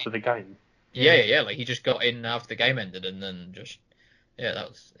happened after the game. Yeah. Like he just got in after the game ended, and then just that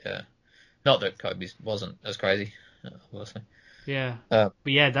was Not that Kobe's wasn't as crazy, obviously. Yeah, but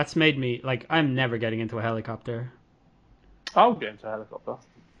yeah, that's made me like I'm never getting into a helicopter. I'll get into a helicopter.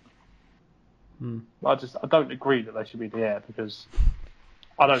 Hmm. I don't agree that they should be in the air because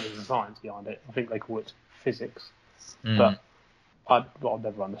I don't know the science behind it. I think they call it physics, but I'll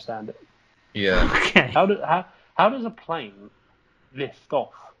never understand it. Yeah. Okay. How does a plane lift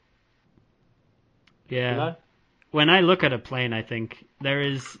off? Yeah. You know? When I look at a plane, I think there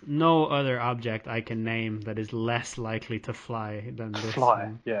is no other object I can name that is less likely to fly than this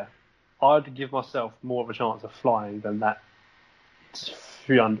one. Yeah. I'd give myself more of a chance of flying than that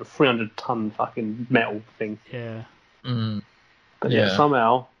 300 ton fucking metal thing. Yeah. But yeah,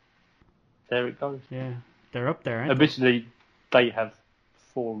 somehow, there it goes. Yeah, they're up there, aren't Admittedly, they have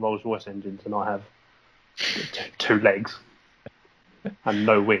 4 Rolls-Royce engines and I have 2 legs and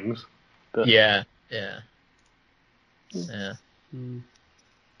no wings. But Yeah. Yeah,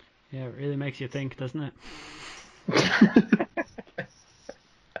 it really makes you think, doesn't it?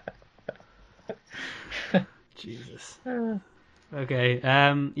 Jesus. Okay.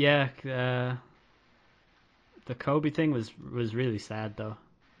 The Kobe thing was really sad though.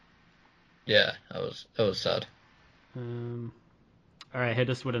 Yeah, that was sad. All right, hit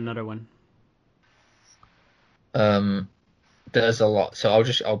us with another one. There's a lot, so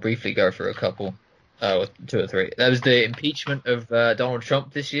I'll briefly go through a couple. 2 or 3. There was the impeachment of Donald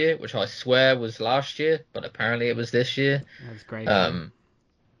Trump this year, which I swear was last year, but apparently it was this year. That's great.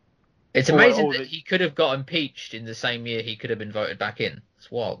 It's amazing that he could have got impeached in the same year he could have been voted back in.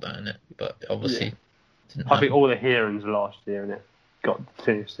 It's wild, isn't it? But obviously, I think all the hearings last year and it got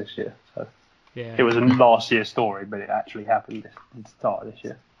finished this year. So it was a last year's story, but it actually happened at the start of this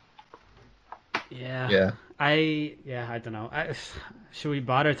year. Yeah. I don't know. Should we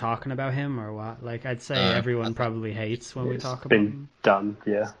bother talking about him or what? Like, I'd say everyone probably hates when we talk about him. It's been done,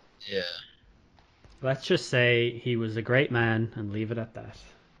 yeah. Yeah. Let's just say he was a great man and leave it at that.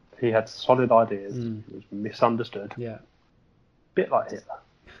 He had solid ideas. He was misunderstood. Yeah. Bit like Hitler.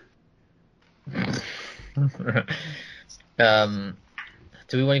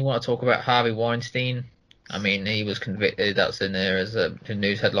 Do we even want to talk about Harvey Weinstein? I mean, he was convicted. That's in there as a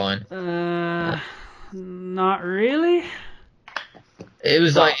news headline. Not really. It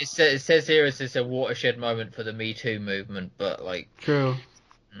was like it says here it's a watershed moment for the Me Too movement, but like true.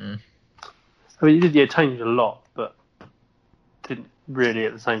 I mean, he did change a lot, but didn't really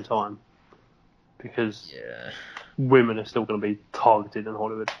at the same time because women are still going to be targeted in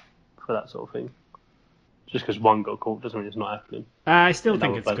Hollywood for that sort of thing. Just because one got caught doesn't mean it's not happening. I still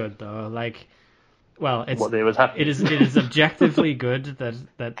think it's good though. Like, well, it is objectively good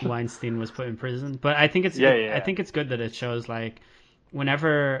that Weinstein was put in prison, but I think it's I think it's good that it shows like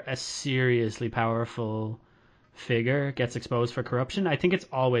whenever a seriously powerful figure gets exposed for corruption, I think it's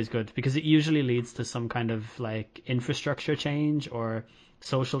always good because it usually leads to some kind of like infrastructure change or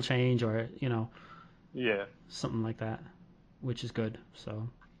social change or something like that, which is good. So.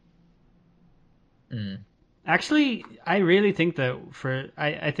 Actually, I really think that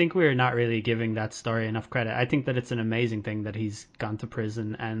I think we're not really giving that story enough credit. I think that it's an amazing thing that he's gone to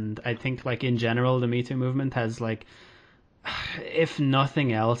prison, and I think like in general the Me Too movement has like, if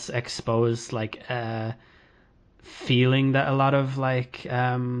nothing else, exposed like a feeling that a lot of like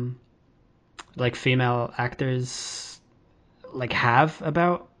female actors like have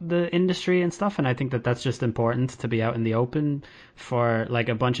about the industry and stuff, and I think that that's just important to be out in the open for like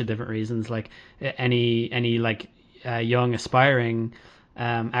a bunch of different reasons. Like any like young aspiring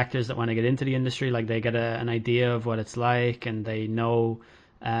actors that want to get into the industry, like they get an idea of what it's like, and they know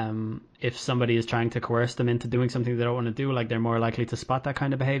if somebody is trying to coerce them into doing something they don't want to do, like they're more likely to spot that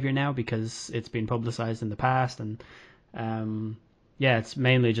kind of behavior now because it's been publicized in the past. And it's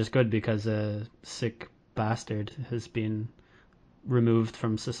mainly just good because a sick bastard has been removed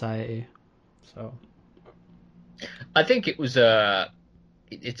from society. So I think it was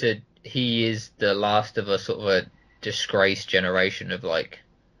he is the last of a sort of a disgraced generation of like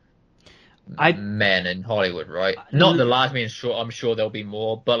men in Hollywood, right? Not the last. I mean, I'm sure there'll be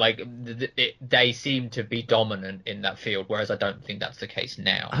more, but like they seem to be dominant in that field, whereas I don't think that's the case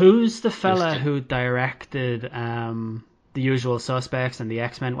now. Who's the fella who directed The Usual Suspects and the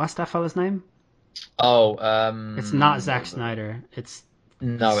X-Men? What's that fella's name? It's not Zack Snyder. It's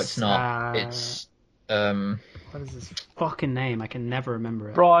not. It's what is his fucking name? I can never remember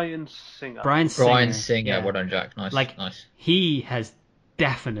it. Bryan Singer. Bryan Singer. Yeah. Well done, Jack. Nice. Nice. He has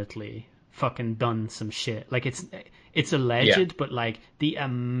definitely fucking done some shit. Like it's alleged, but like the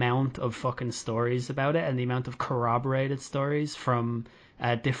amount of fucking stories about it and the amount of corroborated stories from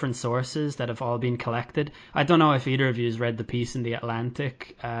different sources that have all been collected. I don't know if either of you has read the piece in The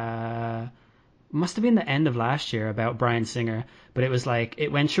Atlantic. Must have been the end of last year about Bryan Singer, but it was like it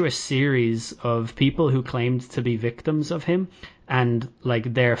went through a series of people who claimed to be victims of him and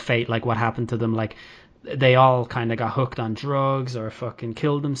like their fate, like what happened to them. Like they all kind of got hooked on drugs or fucking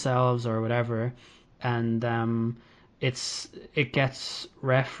killed themselves or whatever. And it gets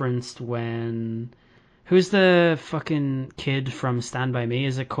referenced when who's the fucking kid from Stand By Me?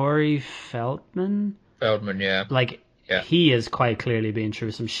 Is it Corey Feldman? Feldman, yeah. Like yeah. He is quite clearly being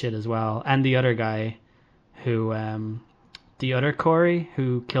through some shit as well. And the other guy who the other Corey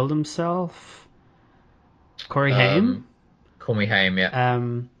who killed himself, Corey Haim. Corey Haim, yeah.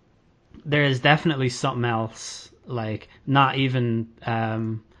 There is definitely something else, like not even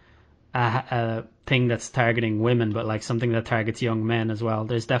a thing that's targeting women, but like something that targets young men as well.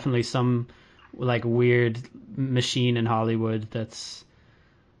 There's definitely some like weird machine in Hollywood that's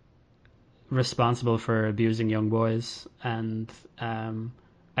responsible for abusing young boys, and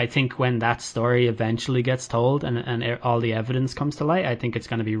I think when that story eventually gets told and all the evidence comes to light, I think it's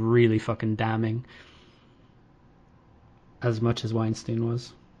going to be really fucking damning, as much as Weinstein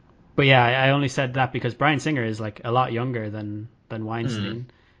was. But yeah, I only said that because Bryan Singer is like a lot younger than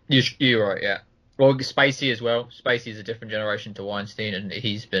Weinstein. You're right, yeah. Well, Spacey as well. Spacey's a different generation to Weinstein, and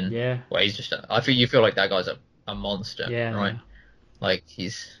he's been. Yeah. Well, he's just. I think you feel like that guy's a monster, yeah, right? Yeah. Like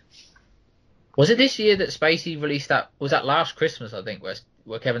he's. Was it this year that Spacey released that? Was that last Christmas? I think where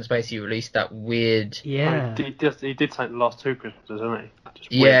Kevin Spacey released that weird. Yeah. He did take the last 2 Christmases, didn't he?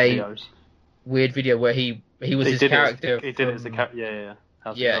 Just yeah. Weird videos. Weird video where he was his character. He did it as the character. Yeah.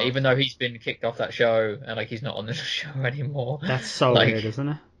 Yeah, even though he's been kicked off that show and like he's not on the show anymore. That's so like, weird, isn't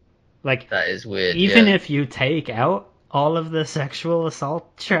it? Like that is weird. Even if you take out all of the sexual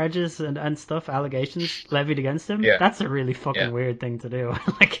assault charges and stuff, allegations levied against him, that's a really fucking weird thing to do.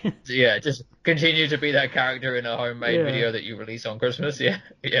 Like, just continue to be that character in a homemade video that you release on Christmas. Telling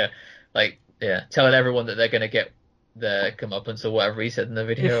everyone that they're gonna get their comeuppance or whatever he said in the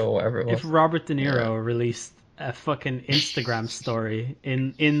video or whatever it was. If Robert De Niro released a fucking Instagram story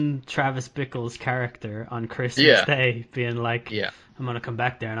in Travis Bickle's character on Christmas Day, being like, I'm gonna come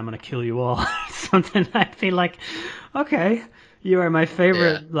back there and I'm gonna kill you all, something, I'd be like, okay, you are my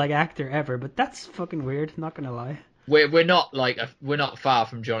favorite like actor ever, but that's fucking weird. Not gonna lie. We're not far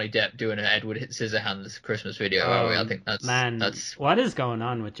from Johnny Depp doing an Edward Scissorhands Christmas video, are we? I think that's what is going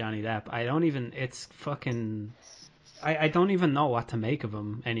on with Johnny Depp. I don't even know what to make of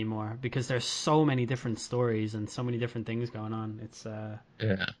him anymore because there's so many different stories and so many different things going on. It's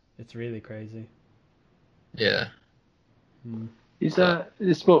really crazy. Yeah. He's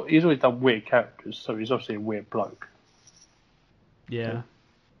always done weird characters, so he's obviously a weird bloke. Yeah.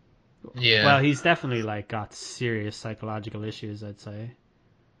 Yeah. Well, he's definitely like got serious psychological issues, I'd say.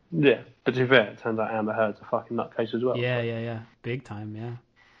 Yeah, but to be fair, it turns out Amber Heard's a fucking nutcase as well. Yeah. Big time, yeah.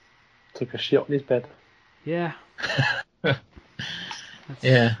 Took a shit on his bed. Yeah.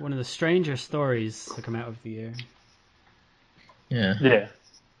 That's one of the stranger stories to come out of the year. Yeah. Yeah.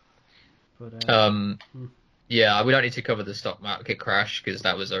 But, we don't need to cover the stock market crash because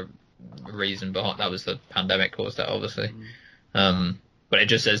that was a reason behind that was the pandemic caused that, obviously. But it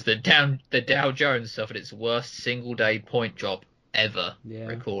just says the Dow Jones suffered its worst single day point drop ever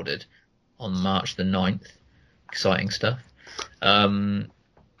recorded on March the 9th. Exciting stuff. Do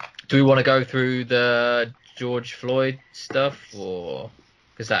we want to go through the George Floyd stuff, or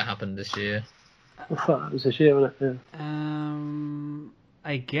because that happened this year? I thought that was this year, wasn't it? Yeah.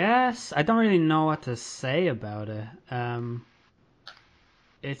 I guess I don't really know what to say about it.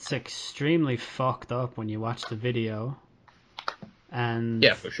 It's extremely fucked up when you watch the video, and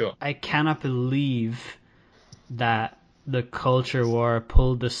yeah, for sure. I cannot believe that the culture war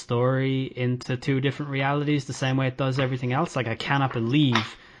pulled the story into two different realities the same way it does everything else. Like, I cannot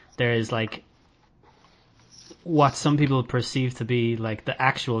believe there is like what some people perceive to be like the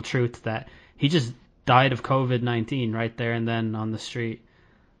actual truth that he just died of COVID-19 right there and then on the street.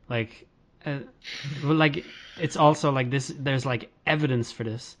 Like, it's also like this. There's like evidence for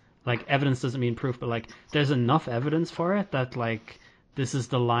this. Like, evidence doesn't mean proof, but like there's enough evidence for it that like this is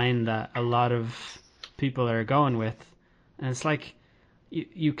the line that a lot of people are going with. And it's like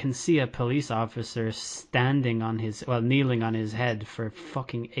you can see a police officer kneeling on his head for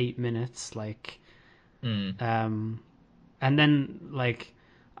fucking 8 minutes, like, and then like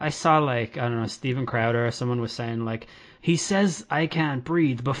I saw like, I don't know, Steven Crowder or someone was saying like, he says I can't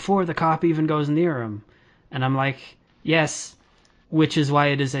breathe before the cop even goes near him, and I'm like, yes, which is why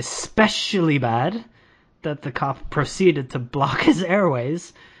it is especially bad that the cop proceeded to block his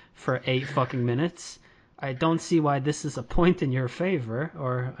airways for 8 fucking minutes. I don't see why this is a point in your favor,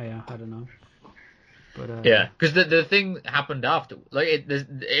 or I don't know. But yeah, because the thing happened after. Like,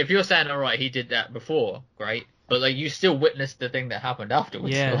 if you're saying, all right, he did that before, great, but like you still witnessed the thing that happened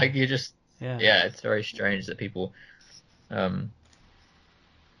afterwards. Yeah. Like you just, yeah, it's very strange that people,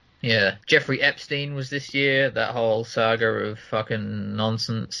 yeah. Jeffrey Epstein was this year. That whole saga of fucking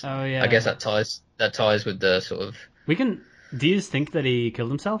nonsense. Oh yeah. I guess that ties with the sort of. Do you think that he killed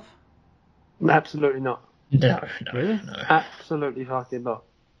himself? Absolutely not. No, Really? no. Absolutely fucking not.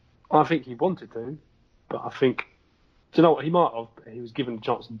 I think he wanted to, but I think, do you know what, he might have, but he was given the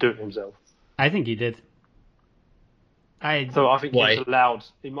chance to do it himself. I think he did. So I think he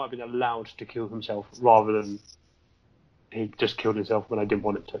might have been allowed to kill himself rather than he just killed himself when I didn't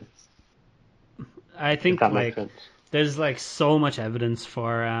want him to. I think that makes sense. There's like so much evidence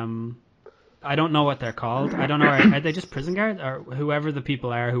for I don't know what they're called. I don't know. Are they just prison guards or whoever the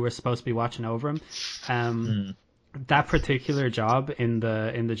people are who were supposed to be watching over him? That particular job in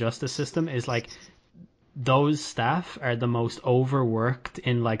the justice system is like those staff are the most overworked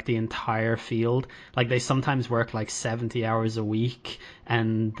in like the entire field. Like they sometimes work like 70 hours a week,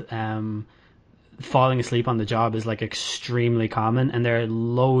 and falling asleep on the job is like extremely common. And there are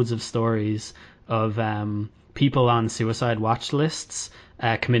loads of stories of people on suicide watch lists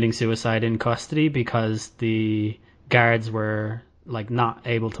committing suicide in custody because the guards were like not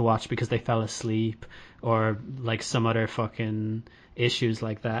able to watch because they fell asleep or like some other fucking issues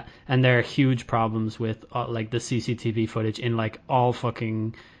like that. And there are huge problems with like the CCTV footage in like all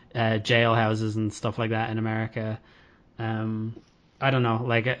fucking jailhouses and stuff like that in America. I don't know,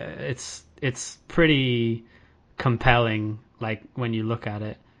 like it's pretty compelling like when you look at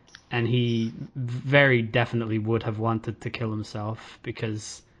it. And he very definitely would have wanted to kill himself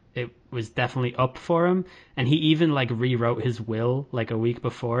because it was definitely up for him. And he even like rewrote his will like a week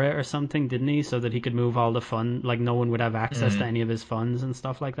before it or something, didn't he? So that he could move all the fund, like no one would have access to any of his funds and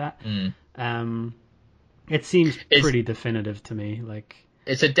stuff like that. It seems pretty definitive to me. Like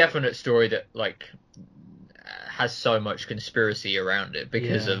it's a definite story that like has so much conspiracy around it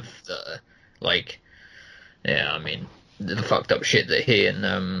because of the like, I mean, the fucked up shit that he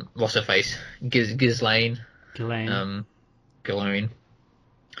and what's her face Ghislaine were doing.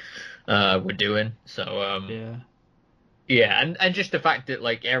 So and just the fact that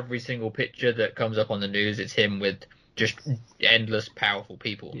like every single picture that comes up on the news, it's him with just endless powerful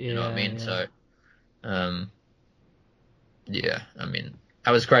people. You know what I mean? So I mean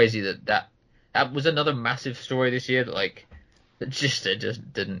that was crazy. That was another massive story this year that like it just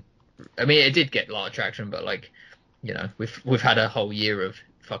didn't. I mean, it did get a lot of traction, but like, you know, we've had a whole year of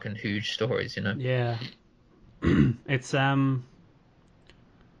fucking huge stories, you know. Yeah. It's I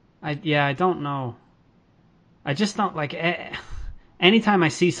don't know. I just don't like anytime I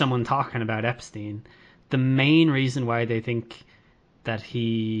see someone talking about Epstein, the main reason why they think that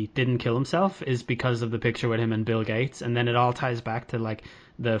he didn't kill himself is because of the picture with him and Bill Gates, and then it all ties back to like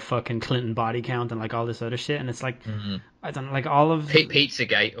the fucking Clinton body count and like all this other shit, and it's like I don't know, like all of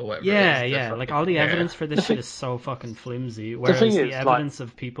Pizzagate or whatever. Yeah, like all the evidence for this shit is so fucking flimsy. Whereas the evidence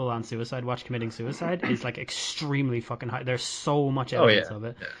of people on suicide watch committing suicide is like extremely fucking high. There's so much evidence of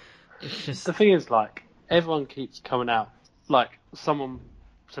it. Yeah. It's just the thing is like everyone keeps coming out like so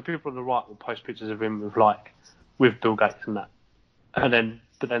people on the right will post pictures of him with Bill Gates and that. But then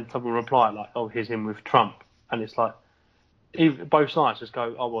someone will reply like, "Oh, here's him with Trump," and it's like, both sides just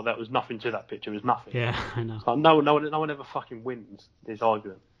go, "Oh, well, that was nothing to that picture. It was nothing." Yeah, I know. It's like, no one ever fucking wins this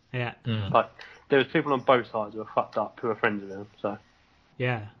argument. Yeah. Like there was people on both sides who are fucked up who are friends with him. So.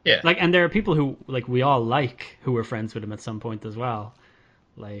 Yeah. Like, and there are people who like we all like who were friends with him at some point as well.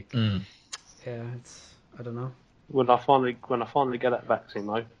 Like, yeah, it's I don't know. When I finally get that vaccine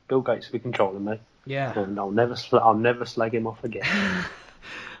though, Bill Gates will be controlling me. Yeah. And I'll never slag him off again.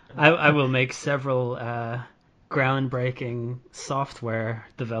 I will make several groundbreaking software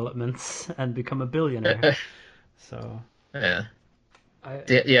developments and become a billionaire. So the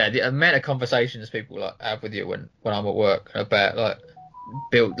amount of conversations people like have with you when I'm at work about like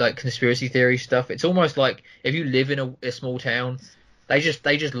built like conspiracy theory stuff. It's almost like if you live in a small town, they just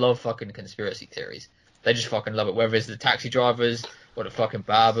love fucking conspiracy theories. They just fucking love it, whether it's the taxi drivers or the fucking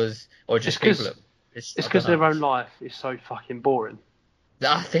barbers or just people that. It's because their own life is so fucking boring.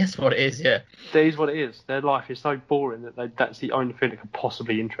 I think that's what it is, yeah. That is what it is. Their life is so boring that that's the only thing that could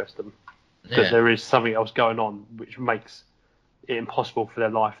possibly interest them. Because there is something else going on which makes it impossible for their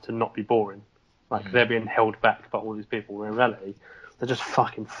life to not be boring. Like, they're being held back by all these people, when in reality, they're just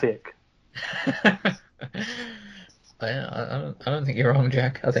fucking thick. I don't think you're wrong,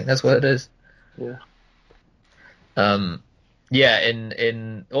 Jack. I think that's what it is. Yeah. Yeah,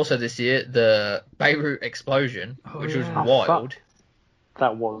 in also this year, the Beirut explosion, which was yeah. wild.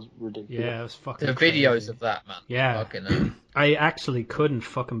 That was ridiculous. Yeah, it was fucking The crazy. videos of that, man. Yeah. Fucking, I actually couldn't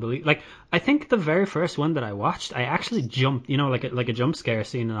fucking believe. Like, I think the very first one that I watched, I actually jumped. You know, like a jump scare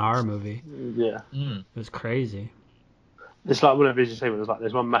scene in a horror movie. Yeah. It was crazy. It's like whenever you see when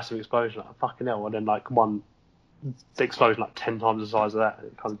there's one massive explosion, like fucking hell, and then like one explosion like 10 times the size of that, and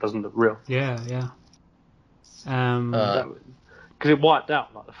it kind of doesn't look real. Yeah. Because it wiped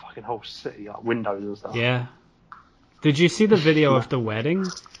out like the fucking whole city, like windows and stuff. Yeah. Did you see the video of the wedding?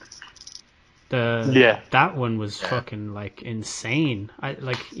 That one was fucking like insane.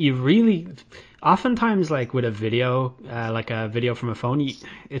 Oftentimes like with a video, like a video from a phone,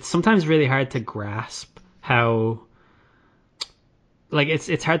 it's sometimes really hard to grasp how, like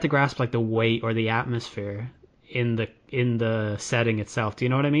it's hard to grasp like the weight or the atmosphere in the setting itself. Do you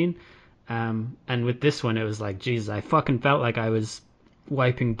know what I mean? And with this one, it was like, Jesus, I fucking felt like I was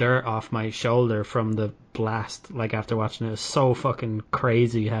wiping dirt off my shoulder from the blast. Like after watching it, it was so fucking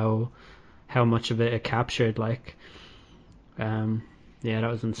crazy how much of it captured. Like, yeah, that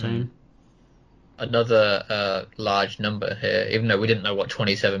was insane. Another large number here, even though we didn't know what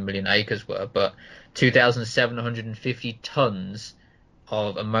 27 million acres were, but 2,750 tons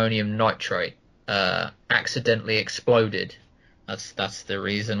of ammonium nitrate accidentally exploded. That's the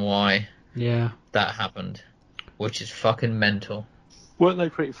reason why that happened, which is fucking mental. Weren't they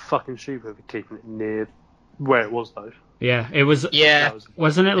pretty fucking stupid for keeping it near where it was though? Yeah, it was. Yeah,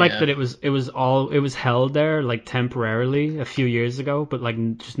 wasn't it like that? It was held there like temporarily a few years ago, but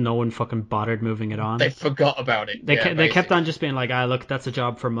like just no one fucking bothered moving it on. They forgot about it. They kept on just being like, look, that's a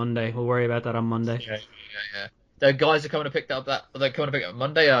job for Monday. We'll worry about that on Monday. Yeah. The guys are coming to pick that up. They're coming to pick it up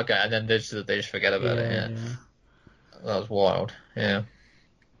Monday. Okay, and then they just forget about it. Yeah. That was wild. Yeah.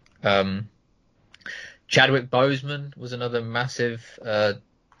 Chadwick Boseman was another massive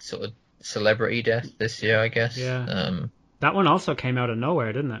sort of celebrity death this year, I guess. Yeah. That one also came out of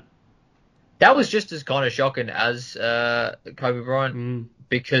nowhere, didn't it? That was just as kind of shocking as Kobe Bryant,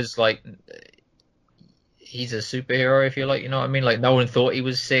 because like he's a superhero, if you like, you know what I mean? Like no one thought he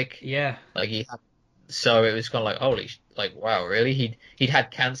was sick. Yeah. Like so it was kind of like wow, really? He'd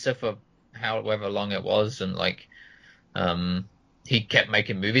had cancer for however long it was, and like he kept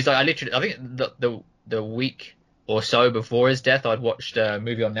making movies. Like I think the week or so before his death, I'd watched a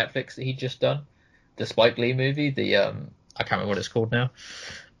movie on Netflix that he'd just done, the Spike Lee movie. I can't remember what it's called now.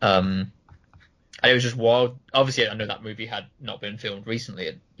 And it was just wild. Obviously, I know that movie had not been filmed recently.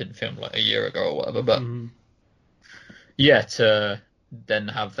 It had been filmed like a year ago or whatever. But yeah, to then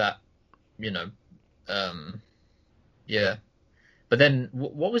have that, you know, yeah. But then,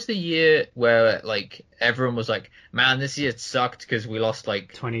 what was the year where like everyone was like, "Man, this year sucked because we lost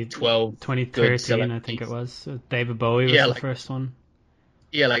like 2013, I think it was." So David Bowie was the first one.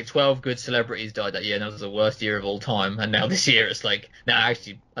 Yeah, like 12 good celebrities died that year, and that was the worst year of all time. And now this year, it's like,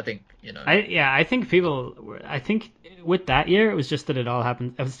 actually, I think, you know. I think with that year, it was just that it all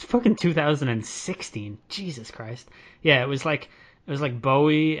happened. It was fucking 2016. Jesus Christ. Yeah, it was like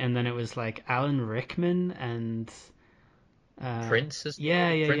Bowie, and then it was like Alan Rickman and Prince.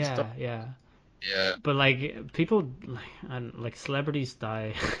 Yeah. But like people, like celebrities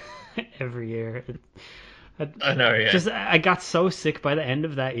die every year. I know, yeah. Just I got so sick by the end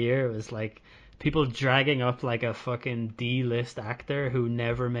of that year. It was like people dragging up like a fucking D-list actor who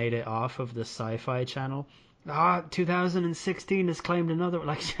never made it off of the Sci-Fi Channel. 2016 has claimed another.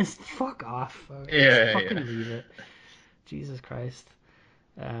 Like, just fuck off. Fucking leave it. Jesus Christ.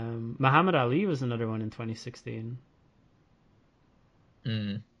 Muhammad Ali was another one in 2016.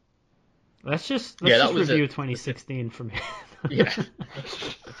 Let's just review 2016 for me. Yeah.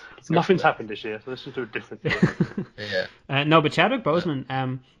 Nothing's happened this year, so let's just do a different thing. Yeah. No, but Chadwick Boseman,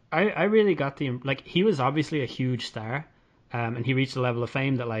 I really got he was obviously a huge star, and he reached a level of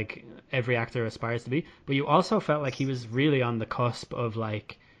fame that like every actor aspires to be. But you also felt like he was really on the cusp of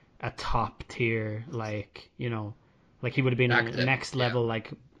like a top tier, like, you know, like he would have been a next level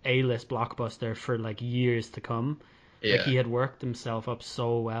like A-list blockbuster for like years to come. Yeah. Like he had worked himself up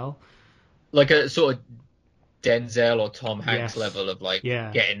so well. Like a sort of Denzel or Tom Hanks level of like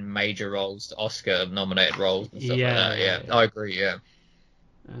getting major roles, Oscar nominated roles and stuff like that. Yeah, I agree. Yeah.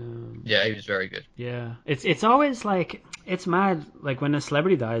 Yeah, he was very good. Yeah, it's always like, it's mad. Like when a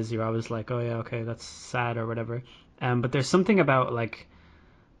celebrity dies, you're always like, oh yeah, okay, that's sad or whatever. But there's something about like,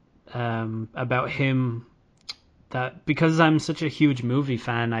 about him that, because I'm such a huge movie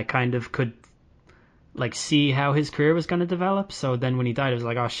fan, I kind of could like see how his career was going to develop. So then when he died, I was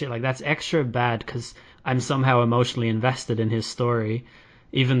like, oh shit, like that's extra bad because I'm somehow emotionally invested in his story,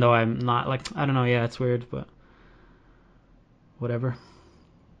 even though I'm not. Like, I don't know. Yeah, it's weird, but whatever.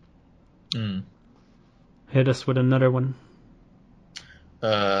 Mm. Hit us with another one.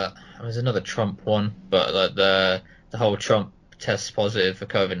 There's another Trump one, but like the whole Trump tests positive for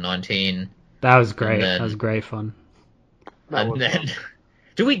COVID-19. That was great. Then, that was great fun. And then,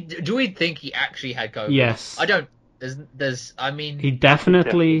 do we think he actually had COVID? Yes. I don't. There's. I mean, he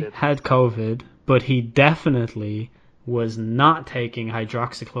definitely had COVID, but he definitely was not taking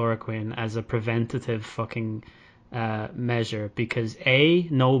hydroxychloroquine as a preventative fucking measure, because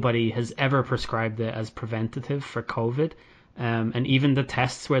nobody has ever prescribed it as preventative for COVID. And even the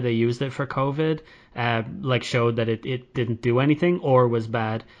tests where they used it for COVID, like showed that it didn't do anything or was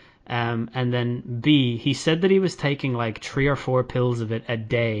bad. And then B, he said that he was taking like 3 or 4 pills of it a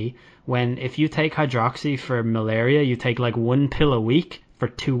day, when if you take hydroxy for malaria, you take like 1 pill a week for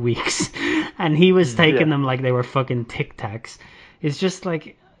 2 weeks. And he was taking them like they were fucking Tic Tacs. It's just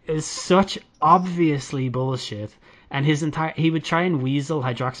like, it's such obviously bullshit. And he would try and weasel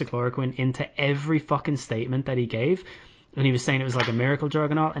hydroxychloroquine into every fucking statement that he gave. And he was saying it was like a miracle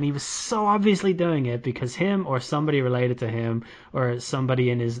drug and all, and he was so obviously doing it because him or somebody related to him or somebody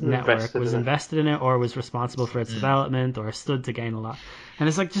in his network was invested in it or was responsible for its development or stood to gain a lot. And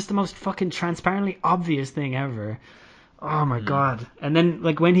it's like just the most fucking transparently obvious thing ever. Oh my god. And then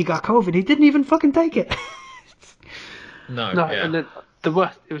like when he got COVID, he didn't even fucking take it. No, and then the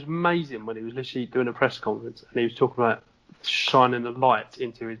worst, it was amazing when he was literally doing a press conference and he was talking about shining the light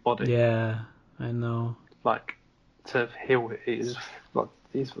into his body. Yeah, I know. Like, to heal it is like,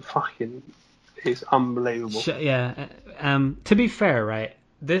 it's unbelievable. Yeah. To be fair, right,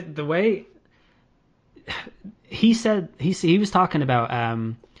 the way he said, he was talking about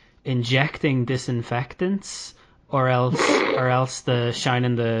injecting disinfectants or else the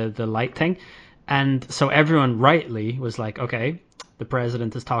shining the light thing, and so everyone rightly was like, okay, the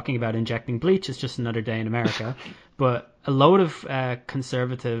president is talking about injecting bleach, it's just another day in America. But a load of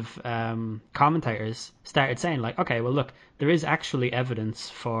conservative commentators started saying like, okay, well look, there is actually evidence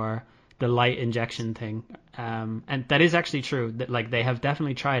for the light injection thing, and that is actually true, that like they have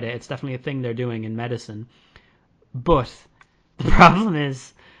definitely tried it, it's definitely a thing they're doing in medicine. But the problem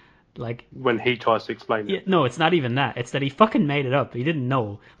is, like, when he tries to explain it. No, it's not even that. It's that he fucking made it up. He didn't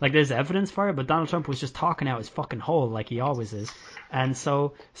know. Like, there's evidence for it, but Donald Trump was just talking out his fucking hole like he always is. And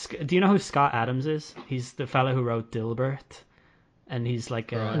so, do you know who Scott Adams is? He's the fellow who wrote Dilbert. And he's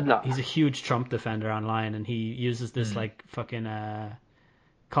like, he's a huge Trump defender online, and he uses this like fucking,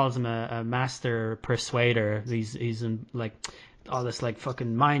 calls him a master persuader. He's in like all this like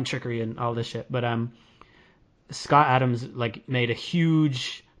fucking mind trickery and all this shit. But Scott Adams like made a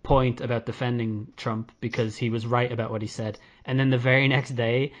huge point about defending Trump because he was right about what he said, and then the very next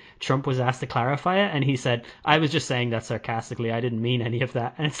day Trump was asked to clarify it, and he said, I was just saying that sarcastically, I didn't mean any of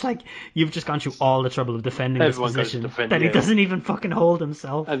that. And it's like, you've just gone through all the trouble of defending this position that he doesn't even fucking hold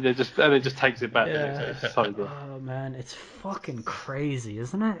himself, and it just takes it back. It's so good. Oh man, it's fucking crazy,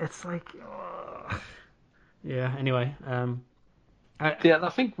 isn't it? It's like, yeah. Anyway, I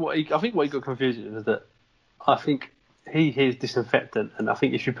think what he got confused with is that I think he hears disinfectant, and I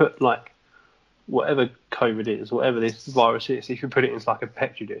think if you put like whatever COVID is, whatever this virus is, if you put it in like a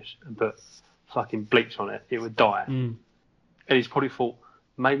petri dish and put fucking bleach on it, it would die. And he's probably thought,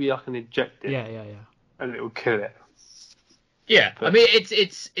 maybe I can inject it. Yeah. And it will kill it. Yeah, but, I mean,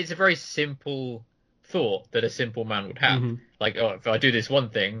 it's a very simple thought that a simple man would have. Like, oh, if I do this one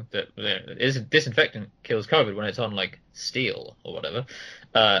thing that is disinfectant kills COVID when it's on like steel or whatever,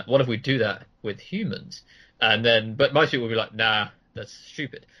 what if we do that with humans? And then, but most people will be like, nah, that's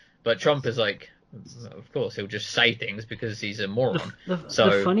stupid. But Trump is like, of course, he'll just say things because he's a moron.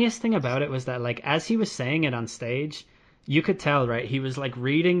 The funniest thing about it was that, like, as he was saying it on stage, you could tell, right, he was like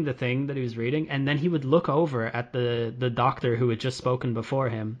reading the thing that he was reading, and then he would look over at the doctor who had just spoken before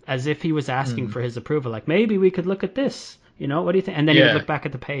him, as if he was asking for his approval, like, maybe we could look at this, you know, what do you think? And then he would look back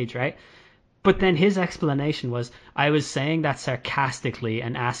at the page, right? But then his explanation was, I was saying that sarcastically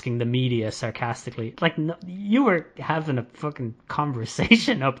and asking the media sarcastically. Like, no, you were having a fucking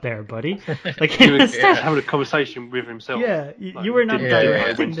conversation up there, buddy. Like, he was having a conversation with himself. Yeah, like, you were not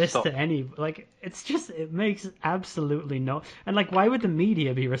directing this to any. Like, it's just, it makes absolutely no. And like, why would the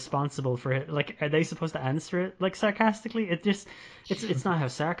media be responsible for it? Like, are they supposed to answer it like sarcastically? It just, it's not how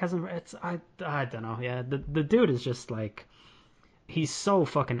sarcasm. I don't know. Yeah, the dude is just like, he's so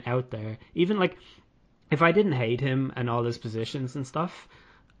fucking out there. Even like, if I didn't hate him and all his positions and stuff,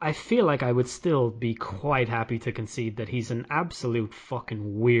 I feel like I would still be quite happy to concede that he's an absolute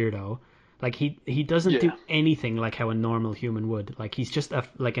fucking weirdo. Like, he doesn't do anything like how a normal human would. Like, he's just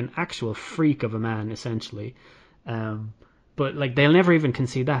like an actual freak of a man, essentially. But But like they'll never even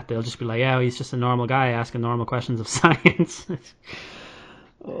concede that. They'll just be like, yeah, he's just a normal guy asking normal questions of science.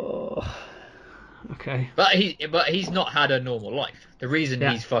 Oh, okay. But he's not had a normal life. The reason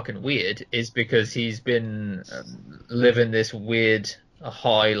he's fucking weird is because he's been living this weird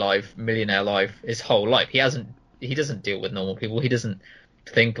high life, millionaire life his whole life. He doesn't deal with normal people. He doesn't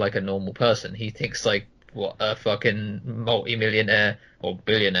think like a normal person. He thinks like what a fucking multi-millionaire or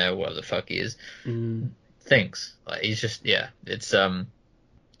billionaire, whatever the fuck he is, thinks. Like, he's just it's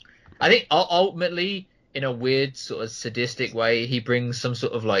I think ultimately, in a weird sort of sadistic way, he brings some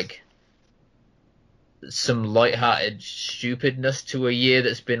sort of like some light-hearted stupidness to a year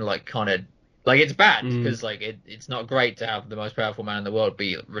that's been like kind of like, it's bad because like it's not great to have the most powerful man in the world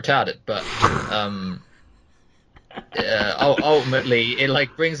be retarded, but ultimately it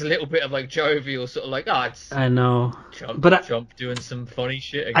like brings a little bit of like jovial sort of like, it's I know, Trump doing some funny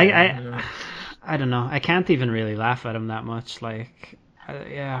shit again. I don't know. I can't even really laugh at him that much. Like,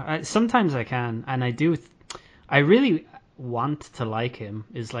 sometimes I can, and I do. I really want to like him.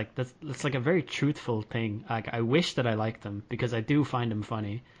 Is like that's like a very truthful thing. Like, I wish that I liked him because I do find him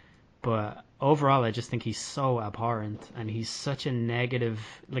funny, but overall I just think he's so abhorrent and he's such a negative.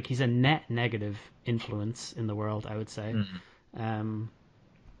 Like, he's a net negative influence in the world, I would say. And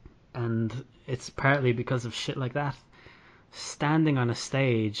it's partly because of shit like that. Standing on a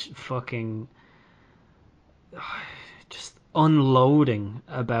stage, fucking just unloading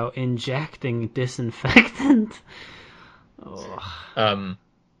about injecting disinfectant. But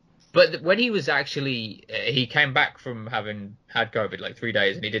when he was actually, he came back from having had COVID like 3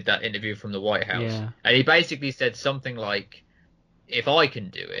 days, and he did that interview from the White House, and he basically said something like, if I can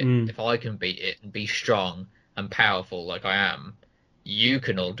do it, if I can beat it and be strong and powerful like I am, you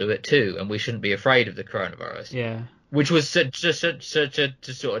can all do it too, and we shouldn't be afraid of the coronavirus. Yeah. Which was such a sort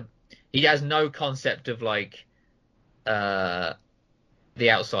of, he has no concept of like the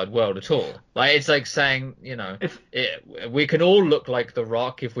outside world at all. Like, it's like saying, we can all look like The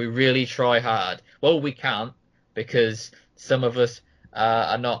Rock if we really try hard. Well, we can't, because some of us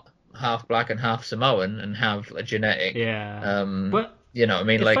are not half black and half Samoan and have a genetic. But you know what I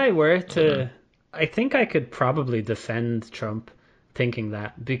mean? If like, I were to, I think I could probably defend Trump thinking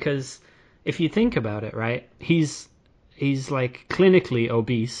that, because if you think about it, right, he's like clinically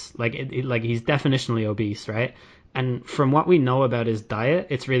obese, like like he's definitionally obese, right? And from what we know about his diet,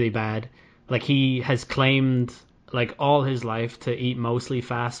 it's really bad. Like, he has claimed like all his life to eat mostly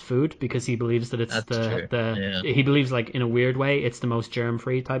fast food because he believes that it's he believes, like, in a weird way, it's the most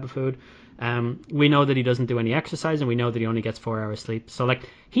germ-free type of food. We know that he doesn't do any exercise, and we know that he only gets 4 hours sleep. So like,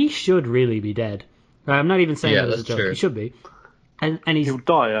 he should really be dead. I'm not even saying that as a joke. True. He should be. And he'll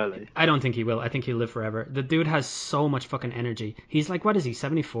die early. I don't think he will. I think he'll live forever. The dude has so much fucking energy. He's like, what is he,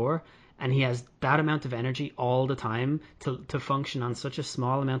 74? And he has that amount of energy all the time to function on such a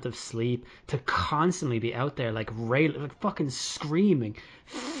small amount of sleep, to constantly be out there like fucking screaming,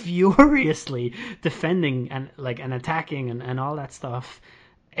 furiously defending and attacking and all that stuff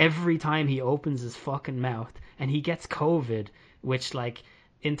every time he opens his fucking mouth. And he gets COVID, which, like,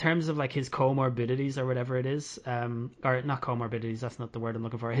 in terms of like his comorbidities or whatever it is, or not comorbidities, that's not the word I'm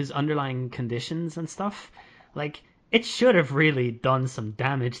looking for, his underlying conditions and stuff, like, it should have really done some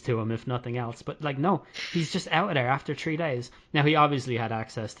damage to him, if nothing else. But like, no, he's just out there after 3 days. Now, he obviously had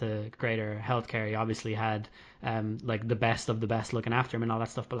access to greater healthcare. He obviously had like the best of the best looking after him and all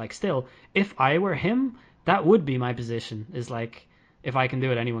that stuff. But like, still, if I were him, that would be my position. Is like, if I can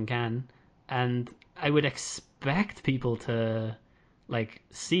do it, anyone can. And I would expect people to like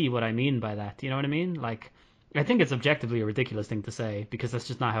see what I mean by that. You know what I mean? Like, I think it's objectively a ridiculous thing to say because that's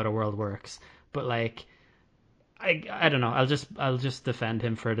just not how the world works. But like, I don't know. I'll just defend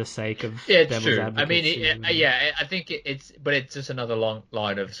him for the sake of devil's advocacy. I mean, I think it's just another long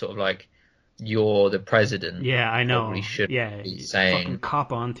line of sort of like, you're the president. Yeah, I know. Probably should be saying fucking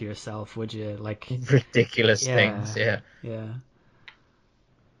cop on to yourself, would you? Like, ridiculous things. Yeah.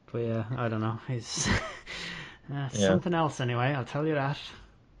 But yeah, I don't know. He's something else anyway. I'll tell you that.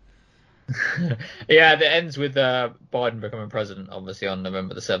 Yeah, it ends with Biden becoming president, obviously on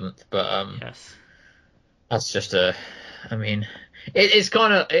November the 7th. But yes. That's just I mean, it's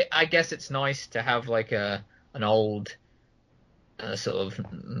kind of, I guess it's nice to have like an old, sort of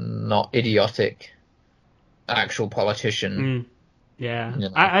not idiotic, actual politician. Yeah,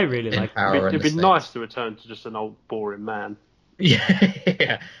 I really like it. It'd be nice to return to just an old boring man.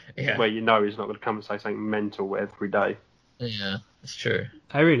 Yeah. Where you know he's not going to come and say something mental every day. Yeah, it's true.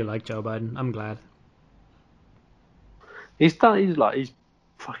 I really like Joe Biden. I'm glad. He's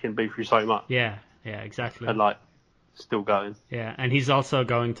fucking been through so much. Yeah, exactly. And like, still going. Yeah, and he's also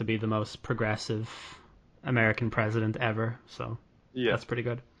going to be the most progressive American president ever. So Yeah. that's pretty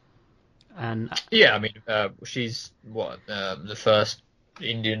good. And Yeah, I mean, she's the first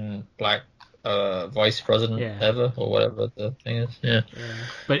Indian black vice president ever, or whatever the thing is. Yeah.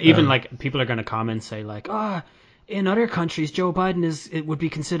 But even like people are going to comment say like, in other countries, Joe Biden it would be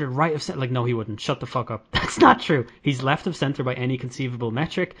considered right of center. Like, no, he wouldn't. Shut the fuck up. That's not true. He's left of center by any conceivable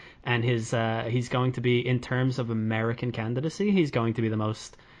metric, and he's going to be, in terms of American candidacy, he's going to be the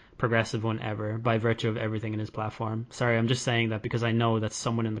most progressive one ever by virtue of everything in his platform. Sorry, I'm just saying that because I know that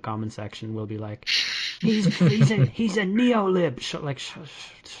someone in the comment section will be like, he's a neo-lib.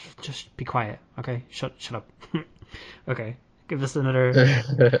 Just be quiet, okay? Shut up. Okay, give us another.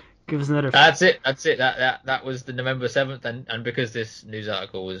 That's it. That was the November 7th, and because this news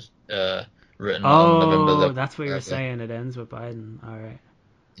article was written on November 11th. That's what you're saying. It ends with Biden. All right.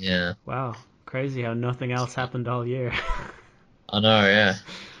 Yeah. Wow, crazy how nothing else happened all year. I know, yeah.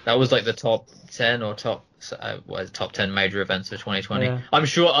 That was like the top 10 or top 10 major events for 2020. Yeah. I'm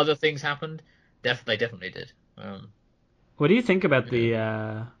sure other things happened. They definitely did. What do you think about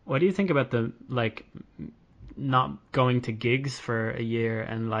the like not going to gigs for a year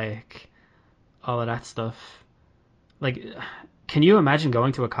and like all of that stuff? Like, can you imagine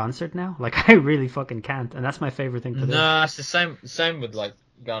going to a concert now? Like, I really fucking can't, and that's my favorite thing to do. No, it's the same with like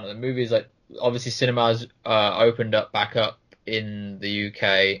going to the movies. Like, obviously cinemas opened back up in the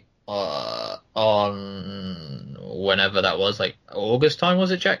UK on whenever that was, like August time,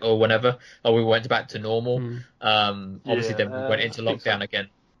 was it, Jack? Or whenever we went back to normal. Obviously then we went into lockdown again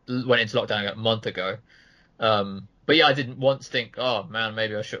a month ago. But yeah, I didn't once think, oh man,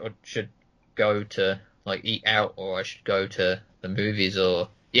 maybe I should go to like eat out, or I should go to the movies, or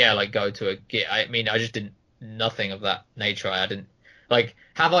like go to a gig. I mean, I just didn't, nothing of that nature. I didn't, like,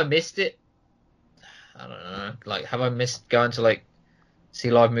 have I missed it? I don't know. Like, have I missed going to like see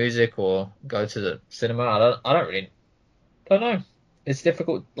live music or go to the cinema? I don't know. It's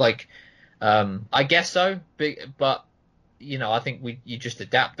difficult. Like, I guess so. But you know, I think you just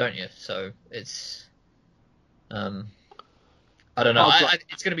adapt, don't you? So it's, I don't know.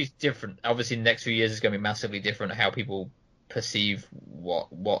 It's going to be different. Obviously, the next few years is going to be massively different how people perceive what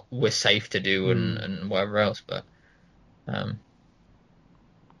we're safe to do and whatever else. But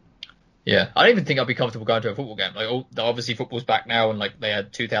yeah, I don't even think I'd be comfortable going to a football game. Like, obviously football's back now, and like they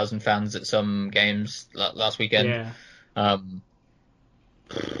had 2,000 fans at some games last weekend. Yeah.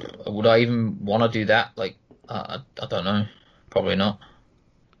 Would I even want to do that? Like, I don't know. Probably not.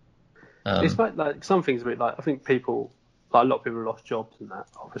 It's like some things a bit like, I think people, like a lot of people have lost jobs and that,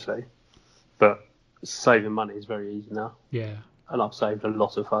 obviously, but saving money is very easy now. Yeah. And I've saved a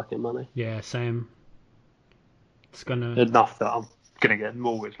lot of fucking money. Yeah, same. It's gonna enough that I'm gonna get a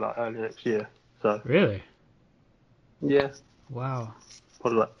mortgage like early next year. So really, yeah. Wow.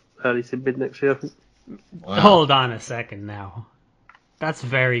 Probably like early to mid next year, I think. Wow. Hold on a second now. That's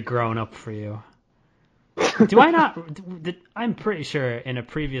very grown up for you. Do I not? I'm pretty sure in a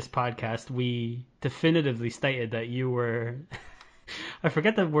previous podcast we definitively stated that you were. I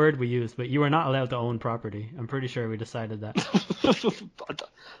forget the word we used, but you were not allowed to own property. I'm pretty sure we decided that.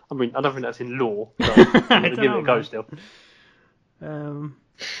 I mean, I don't think that's in law. So I'm going to give it a go still. I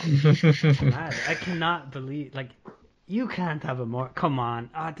cannot believe, like, you can't have a more. Come on,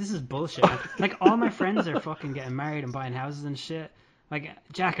 this is bullshit. Like, all my friends are fucking getting married and buying houses and shit. Like,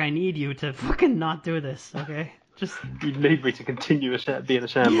 Jack, I need you to fucking not do this, okay? Just you need me to continue being a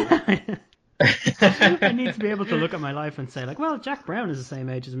shambles. I need to be able to look at my life and say, like, well, Jack Brown is the same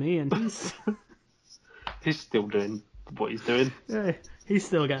age as me, and he's still doing what he's doing. Yeah, he's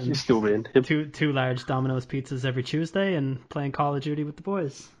still getting. He's still being him. Two large Domino's pizzas every Tuesday and playing Call of Duty with the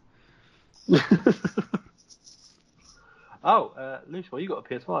boys. Luce, well, you got a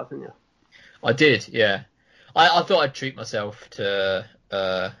PS5, didn't you? I did, yeah. I thought I'd treat myself to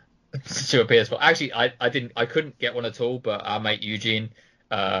a PS4. Actually, I didn't. I couldn't get one at all. But our mate Eugene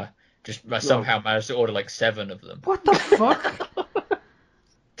just somehow managed to order like 7 of them. What the fuck?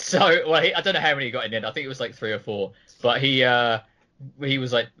 So, well, I don't know how many he got in the end. I think it was like 3 or 4. But he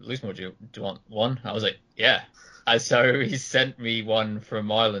was like, "Luce, do you want one?" I was like, "Yeah." And so he sent me one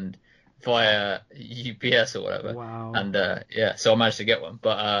from Ireland via UPS or whatever. Wow. And so I managed to get one.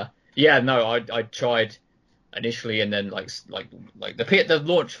 But I tried initially, and then like the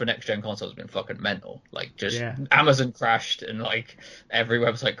launch for next gen consoles has been fucking mental. Like, just Amazon crashed and like every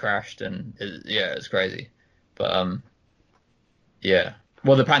website crashed, and it's crazy. But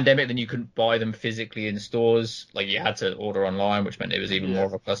well, the pandemic, then you couldn't buy them physically in stores. Like, you had to order online, which meant it was even more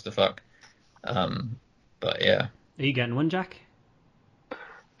of a clusterfuck. But yeah. Are you getting one, Jack?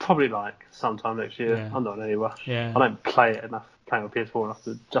 Probably like sometime next year. I'm not in any rush. Yeah. I don't play it enough playing on PS4 enough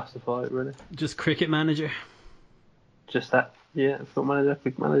to justify it, really. Just Cricket Manager. Just that, yeah, Football Manager,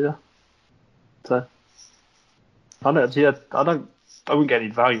 Cricket Manager. So, I don't, yeah, I wouldn't get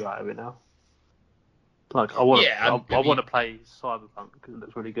any value out of it now. Like, I want to play Cyberpunk because it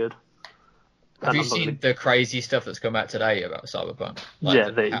looks really good. Have you seen the crazy stuff that's come out today about Cyberpunk?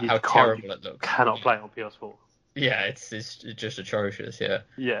 How terrible it looks. Cannot play it on PS4. Yeah, it's just atrocious. Yeah.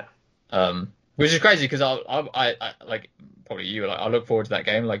 Yeah. Which is crazy because I like probably you like I look forward to that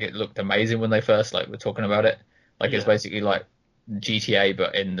game. Like it looked amazing when they first were talking about it. Like it's basically like GTA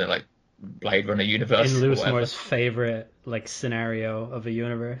but in the like Blade Runner universe. In Lewis Moore's favorite scenario of a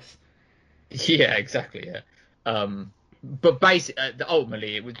universe. Yeah, exactly. Yeah. But basically,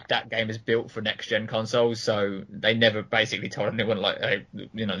 ultimately, that game is built for next-gen consoles, so they never basically told anyone hey,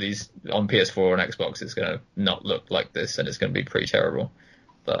 these on PS4 and Xbox, it's going to not look like this, and it's going to be pretty terrible.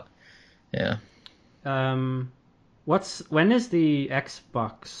 But yeah. When is the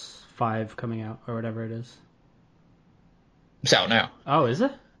Xbox 5 coming out or whatever it is? It's out now. Oh, is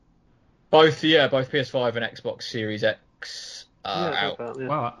it? Both PS5 and Xbox Series X. Out.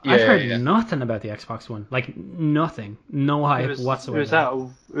 Wow, I've heard nothing about the Xbox One. Nothing. No hype whatsoever. It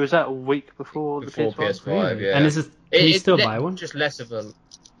was out a week before the PS5. Really? Yeah. And can you still buy one? Just less of a...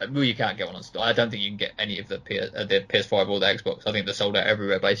 Well, you can't get one on store. I don't think you can get any of the PS5 or the Xbox. I think they're sold out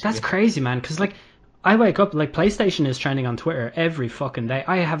everywhere, basically. That's crazy, man, because, I wake up, PlayStation is trending on Twitter every fucking day.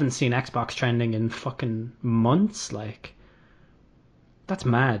 I haven't seen Xbox trending in fucking months, That's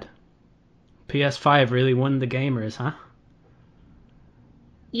mad. PS5 really won the gamers, huh?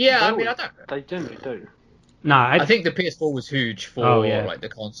 Yeah, I mean, I don't... They generally do. Nah, I think the PS4 was huge for, the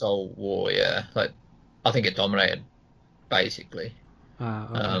console war, yeah. I think it dominated, basically.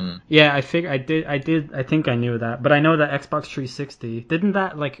 Okay. Yeah, I think I knew that. But I know that Xbox 360, didn't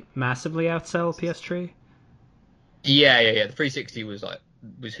that, massively outsell PS3? Yeah. The 360 was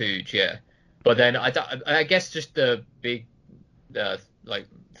huge, yeah. But then, I guess just the big,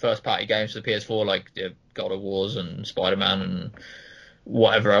 first-party games for the PS4, God of Wars and Spider-Man and...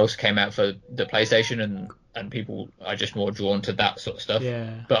 whatever else came out for the PlayStation and people are just more drawn to that sort of stuff. Yeah.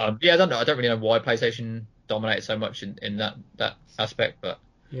 But I don't know. I don't really know why PlayStation dominated so much in that aspect. But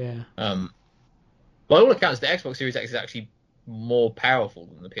yeah. By all accounts, the Xbox Series X is actually more powerful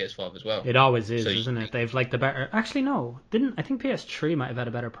than the PS5 as well. It always is, isn't it? They've the better. Actually, no. I think PS3 might have had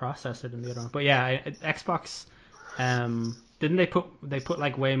a better processor than the other one. But yeah, Xbox. Didn't they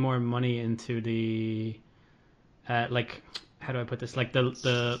put way more money into the how do I put this?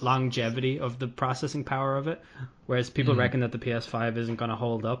 The longevity of the processing power of it, whereas people reckon that the PS5 isn't going to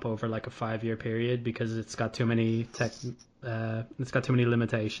hold up over a 5-year period because it's got too many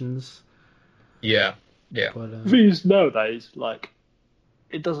limitations. Yeah. But, the thing is, nowadays,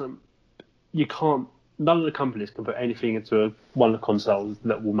 it doesn't. You can't. None of the companies can put anything into one of the consoles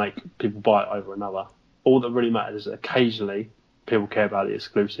that will make people buy it over another. All that really matters is that occasionally people care about the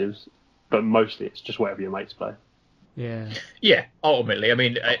exclusives, but mostly it's just whatever your mates play. Yeah. Ultimately, I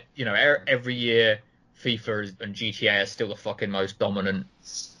mean, every year FIFA and GTA are still the fucking most dominant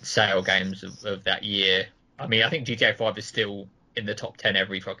sale games of that year. I mean, I think GTA 5 is still in the top 10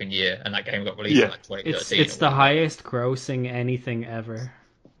 every fucking year, and that game got released in 2013. It's the highest grossing anything ever.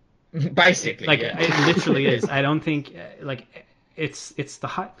 Basically, it literally is. I don't think it's the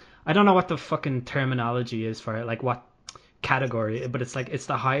high. I don't know what the fucking terminology is for it, what category, but it's it's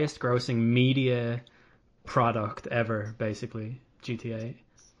the highest grossing media product ever, basically. GTA,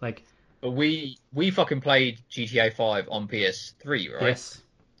 But we fucking played GTA 5 on PS3, right? Yes.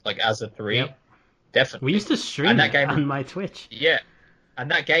 As a 3, yep. Definitely. We used to stream that game on my Twitch. Yeah,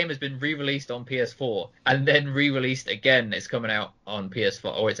 and that game has been re-released on PS4 and then re-released again. It's coming out on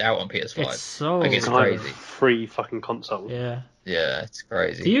PS5, or it's out on PS5. It's so it's crazy. Free fucking console. Yeah. Yeah, it's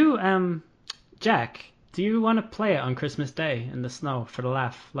crazy. Do you, Jack? Do you want to play it on Christmas Day in the snow for the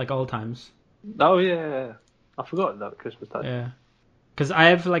laugh, like old times? Oh yeah, I forgot about Christmas Day. Yeah, because I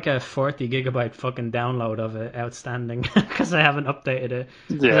have a 40 gigabyte fucking download of it outstanding because I haven't updated it.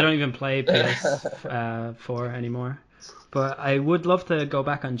 Yeah. I don't even play PS4 anymore. But I would love to go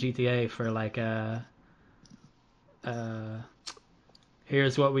back on GTA for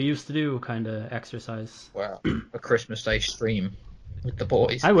here's what we used to do kind of exercise. Wow, a Christmas Day stream with the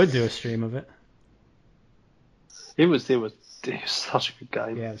boys. I would do a stream of it. It was such a good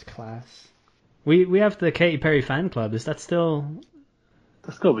game. Yeah, it was class. We have the Katy Perry fan club. Is that still?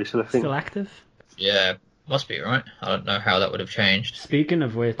 That's got to be still a thing. Still active? Yeah, must be, right? I don't know how that would have changed. Speaking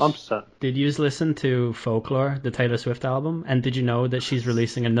of which, did you listen to Folklore, the Taylor Swift album? And did you know that she's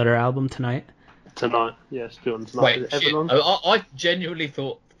releasing another album tonight? Tonight, yes, yeah, doing tonight. Wait, I genuinely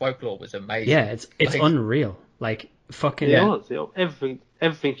thought Folklore was amazing. Yeah, it's unreal. fucking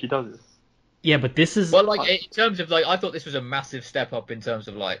Everything she does is. Yeah, but this is Well, like in terms of like, I thought this was a massive step up in terms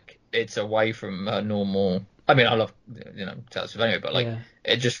of like it's away from normal. I mean, I love Taylor Swift anyway, but like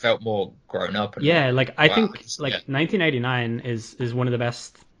it just felt more grown up. And, like I think yeah. 1989 is one of the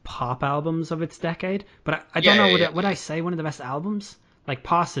best pop albums of its decade. But I don't know would I say one of the best albums? Like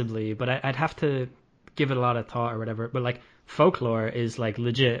possibly, but I'd have to give it a lot of thought or whatever. But like Folklore is like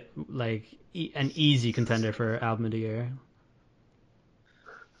legit like an easy contender for album of the year.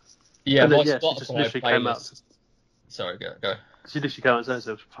 Yeah, my she just Spotify literally came out. playlist. Sorry, go. She literally came out and said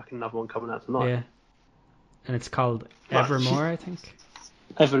there's fucking another one coming out tonight. Yeah, and it's called Evermore, I think.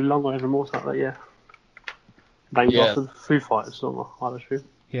 Everlong or Evermore, something like that. Yeah. Named after the Foo Fighters song, I assume.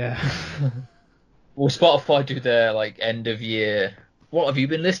 Yeah. Well, Spotify do their like end of year. What have you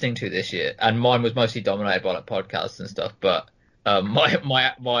been listening to this year? And mine was mostly dominated by like podcasts and stuff, but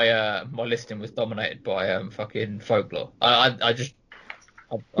my listing was dominated by fucking Folklore. I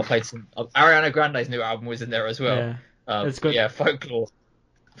played some Ariana Grande's new album was in there as well. Yeah, it's good. Yeah, Folklore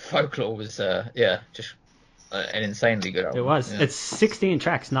was just an insanely good album. It was. Yeah. It's 16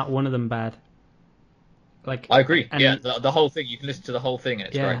 tracks, not one of them bad. Like I agree. Yeah, the whole thing. You can listen to the whole thing. And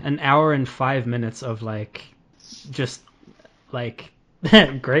it's great. An hour and 5 minutes of like just like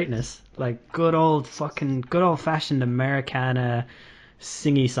greatness, like good old fashioned Americana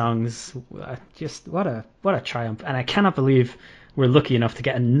singy songs. Just what a triumph, and I cannot believe we're lucky enough to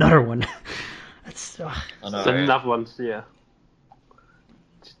get another one. That's another one. Yeah,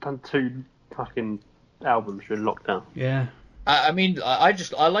 she's done 2 fucking albums during lockdown. Yeah. I mean, I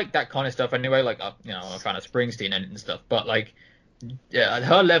like that kind of stuff anyway. Like, I'm a fan of Springsteen and stuff, but like, yeah,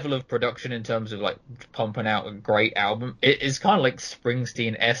 her level of production in terms of like pumping out a great album, it is kind of like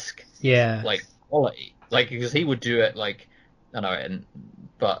Springsteen-esque. Yeah. Like quality, like because he would do it like,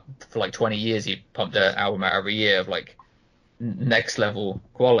 but for like 20 years he pumped an album out every year of like next level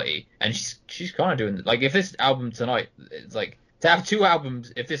quality, and she's kind of doing like if this album tonight, it's like to have 2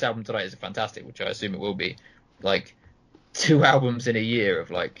 albums. If this album tonight is fantastic, which I assume it will be, like. 2 albums in a year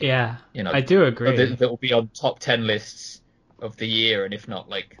of like I do agree that will be on top 10 lists of the year, and if not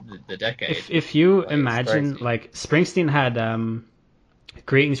like the decade. If you imagine like Springsteen had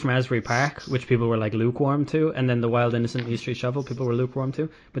Greetings from Asbury Park, which people were like lukewarm to, and then The Wild Innocent E Street Shuffle people were lukewarm to,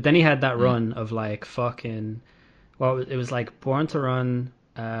 but then he had that run of like fucking it was like Born to Run,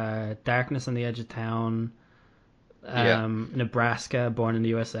 Darkness on the Edge of Town, Nebraska, Born in the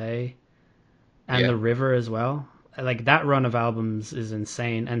USA, and The River as well. Like that run of albums is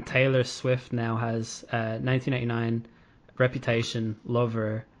insane, and Taylor Swift now has 1989, Reputation,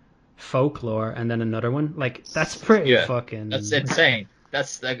 Lover, Folklore, and then another one. Like that's pretty fucking. That's insane.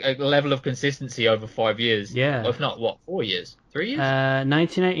 That's a level of consistency over 5 years. Yeah. If not 4 years, 3 years.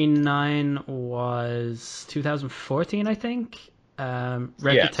 1989 was 2014, I think.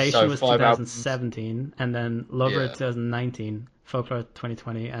 Reputation was 2017, albums. And then Lover 2019. Folklore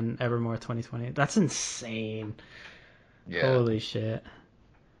 2020 and Evermore 2020. That's insane. Yeah. Holy shit.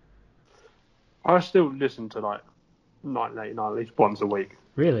 I still listen to like 1989 at least once a week.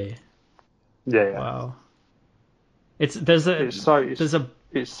 Really? Yeah. Wow. It's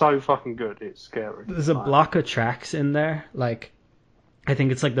so fucking good. It's scary. There's a block of tracks in there. Like I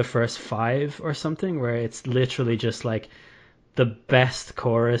think it's like the first 5 or something where it's literally just like the best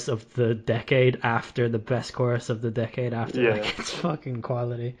chorus of the decade after the best chorus of the decade after. Yeah. Like, it's fucking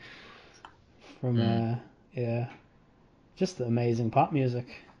quality. From just amazing pop music.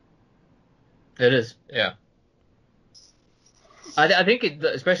 It is, yeah. I think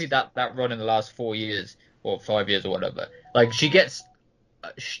especially that run in the last 4 years or 5 years or whatever. Like she gets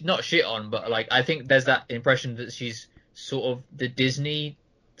not shit on, but like I think there's that impression that she's sort of the Disney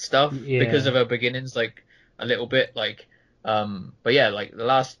stuff because of her beginnings, like a little bit like. But yeah, like the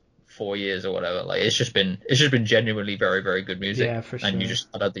last 4 years or whatever, like it's just been genuinely very, very good music. Yeah, for sure. And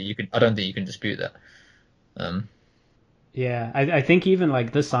I don't think you can dispute that. Yeah, I think even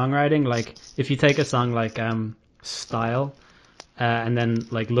like the songwriting, like if you take a song like Style, and then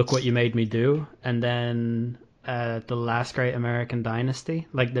like Look What You Made Me Do, and then The Last Great American Dynasty,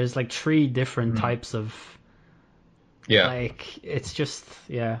 like there's like 3 different types of. Yeah. Like it's just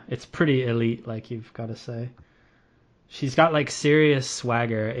it's pretty elite. Like you've got to say. She's got like serious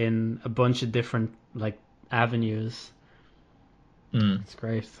swagger in a bunch of different like avenues. It's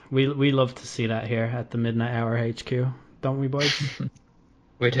great. We love to see that here at the Midnight Hour HQ, don't we, boys?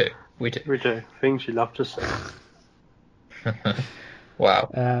 We do. Things you love to say.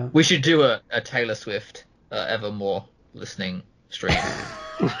 Wow. We should do a Taylor Swift Evermore listening stream.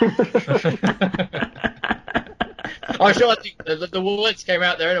 I was trying to think, the words came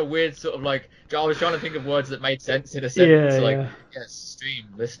out there in a weird sort of like, I was trying to think of words that made sense in a sentence, stream,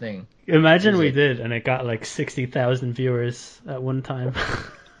 listening. Imagine music. we did, and it got like 60,000 viewers at one time.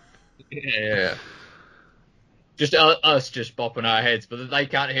 Yeah. Just us just bopping our heads, but they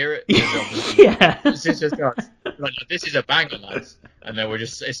can't hear it. Yeah. It's just us. Like, this is a banger, lads. And then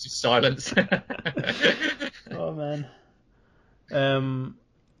it's just silence. Oh, man.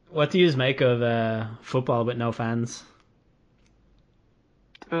 What do you make of football with no fans?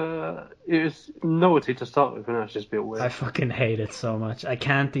 It was novelty to start with, and now it's just a bit weird. I fucking hate it so much. I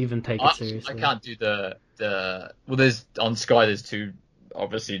can't even take it seriously. I can't do the well. There's on Sky. There's two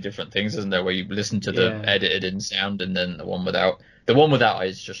obviously different things, isn't there? Where you listen to the edited in sound, and then the one without. The one without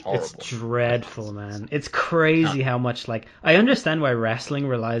is just horrible. It's dreadful, man. It's crazy how much I understand why wrestling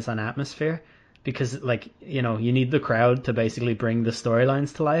relies on atmosphere, because you need the crowd to basically bring the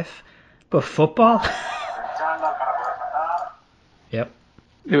storylines to life. But football, yep.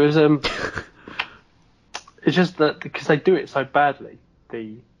 It was it's just that because they do it so badly,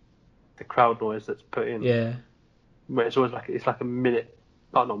 the crowd noise that's put in. Yeah. Where it's always it's like a minute,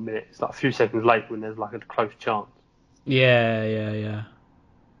 not a minute. It's like a few seconds late when there's like a close chance. Yeah.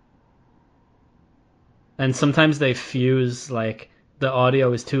 And sometimes they fuse the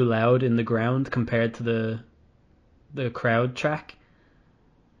audio is too loud in the ground compared to the crowd track.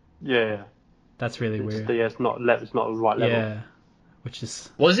 Yeah. That's really weird. It's not the right level. Yeah. Which is...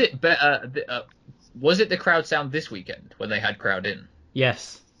 Was it better? Was it the crowd sound this weekend when they had crowd in?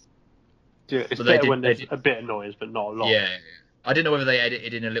 Yes. Yeah, it's better when there's a bit of noise, but not a lot. Yeah. I didn't know whether they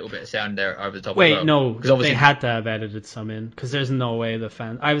edited in a little bit of sound there over the top. Wait, no, because they had to have edited some in, because there's no way the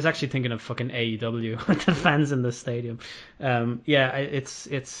fans... I was actually thinking of fucking AEW with the fans in the stadium. It's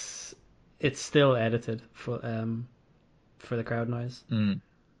still edited for the crowd noise. Mm.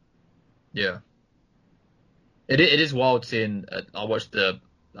 Yeah. It is wild seeing. I watched the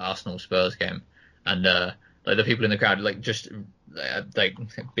Arsenal Spurs game, and the people in the crowd just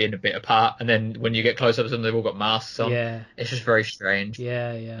being a bit apart, and then when you get close up to them, they've all got masks on. Yeah, it's just very strange.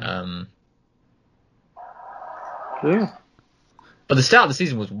 Yeah. Yeah. But the start of the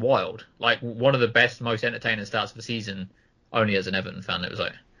season was wild. One of the best, most entertaining starts of the season. Only as an Everton fan, it was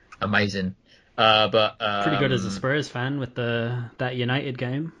amazing. But pretty good as a Spurs fan with that United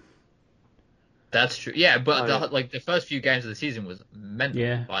game. That's true. Yeah, but the first few games of the season was mental.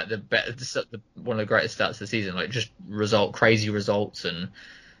 Yeah. One of the greatest starts of the season. Just crazy results and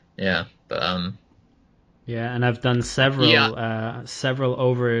yeah. But yeah, and I've done several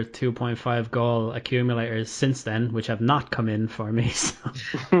over 2.5 goal accumulators since then, which have not come in for me.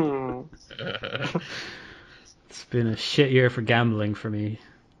 So. It's been a shit year for gambling for me.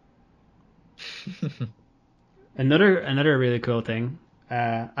 Another really cool thing.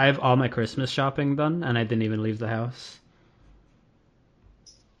 I have all my Christmas shopping done, and I didn't even leave the house.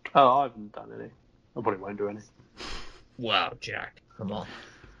 Oh, I haven't done any. I probably won't do any. Wow, Jack, come on.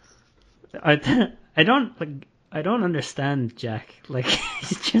 I don't understand Jack.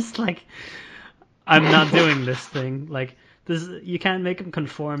 He's just I'm not doing this thing. You can't make him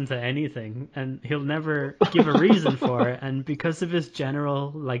conform to anything, and he'll never give a reason for it. And because of his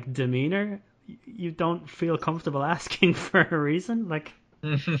general demeanor, you don't feel comfortable asking for a reason.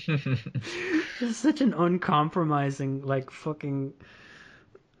 Just such an uncompromising, fucking,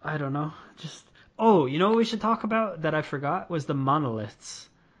 I don't know. Just you know what we should talk about that I forgot was the monoliths.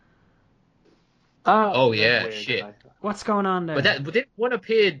 Oh yeah, weird, shit. What's going on there? But one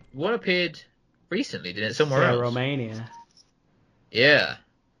appeared recently, didn't it? Somewhere else. Romania. Yeah.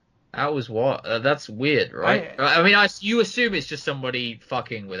 That was what? That's weird, right? You assume it's just somebody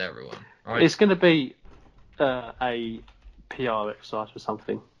fucking with everyone, right? It's going to be a PR exercise for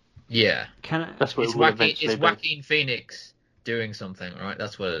something. Yeah. That's what it's Joaquin Phoenix doing something, right?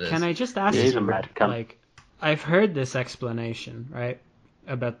 That's what it is. Can I just ask you, I've heard this explanation, right?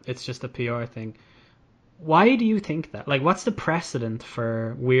 About it's just a PR thing. Why do you think that? What's the precedent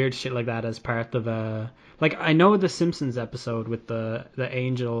for weird shit like that as part of a... I know the Simpsons episode with the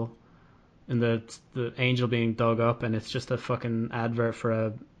angel and the angel being dug up, and it's just a fucking advert for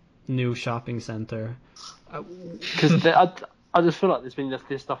a new shopping centre. Because I just feel like there's been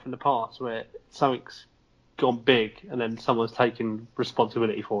this stuff in the past where something's gone big and then someone's taken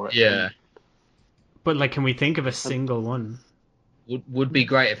responsibility for it. Yeah. But, can we think of a single one? Would be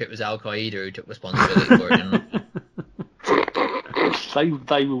great if it was Al Qaeda who took responsibility for it.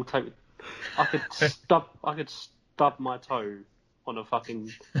 They will take it. I could stub my toe on a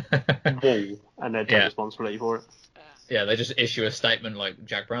fucking wall and they'd take responsibility for it. Yeah, they just issue a statement like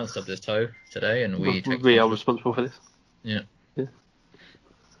Jack Brown stubbed his toe today, and we are responsible for this. Yeah.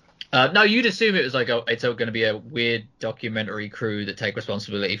 No, you'd assume it was like it's going to be a weird documentary crew that take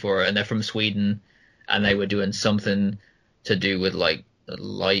responsibility for it, and they're from Sweden, and they were doing something to do with like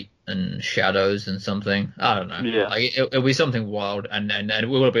light and shadows and something. I don't know. Yeah. Like it'll be something wild, and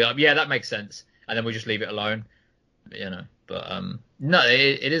we will be like, yeah, that makes sense, and then we just leave it alone, you know. But no,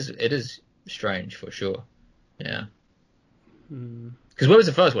 it is strange for sure. Yeah. Because where was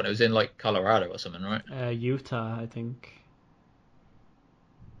the first one? It was in like Colorado or something, right? Utah, I think.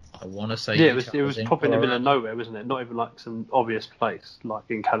 I want to say Yeah, Utah it was in proper in the middle of Colorado. nowhere, wasn't it? Not even like some obvious place like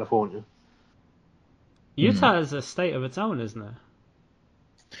in California. Utah is a state of its own, isn't it?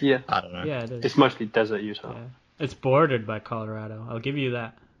 Yeah. I don't know. Yeah, it is. It's mostly desert Utah. Yeah. It's bordered by Colorado. I'll give you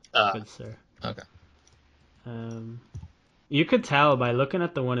that, good sir. Okay. You could tell by looking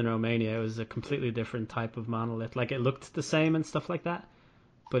at the one in Romania, it was a completely different type of monolith. Like, it looked the same and stuff like that,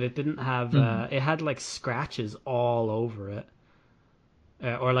 but it didn't have. It had like scratches all over it,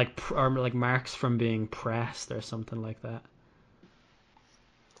 or like marks from being pressed or something like that.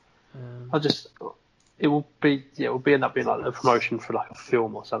 It will end up being like a promotion for like a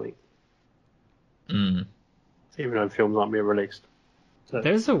film or something. Even though films aren't being released. So.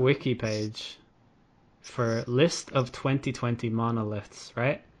 There's a wiki page for list of 2020 monoliths,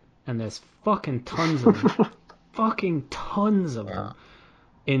 right? And there's fucking tons of them. Fucking tons of them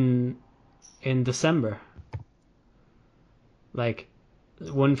in December. Like,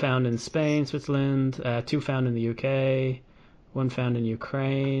 one found in Spain, Switzerland, 2 found in the UK, 1 found in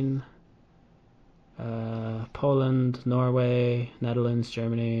Ukraine, Poland, Norway, Netherlands,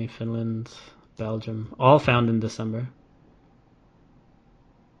 Germany, Finland, Belgium, all found in December.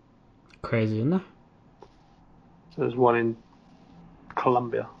 Crazy, isn't it? So there's one in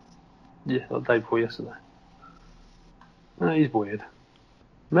Colombia. Yeah, the day before yesterday. Oh, he's weird.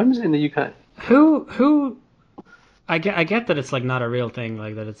 Remember it in the UK? Who? I get that it's like not a real thing,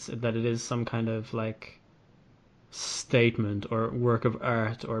 like that it is some kind of like statement or work of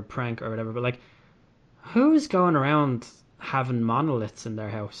art or prank or whatever. But like, who's going around having monoliths in their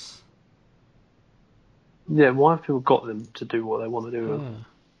house? Yeah, why have people got them to do what they want to do with them?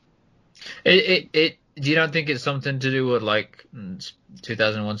 Do you don't think it's something to do with like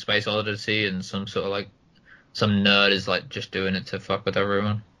 2001 Space Odyssey and some sort of like some nerd is like just doing it to fuck with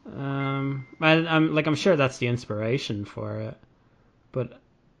everyone? I'm sure that's the inspiration for it, but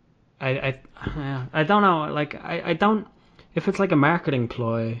I don't know. Like I don't, if it's like a marketing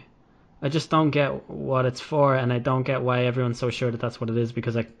ploy, I just don't get what it's for, and I don't get why everyone's so sure that that's what it is,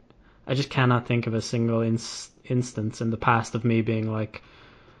 because I just cannot think of a single instance in the past of me being like,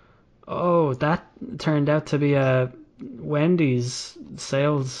 oh, that turned out to be a Wendy's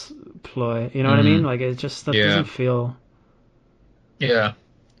sales ploy. You know what I mean? Like, it just doesn't feel. Yeah.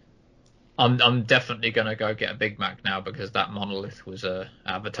 I'm definitely gonna go get a Big Mac now because that monolith was a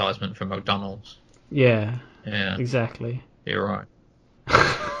advertisement for McDonald's. Yeah. Yeah. Exactly. You're right.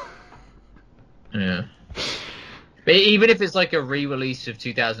 Yeah. But even if it's like a re-release of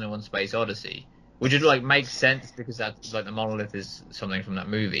 2001 Space Odyssey, which would like make sense because that's like the monolith is something from that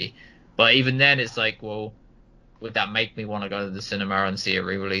movie. But even then, it's like, well, would that make me want to go to the cinema and see a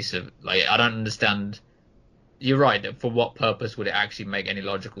re-release of? Like, I don't understand. You're right. For what purpose would it actually make any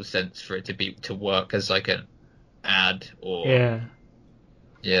logical sense for it to work as like an ad or?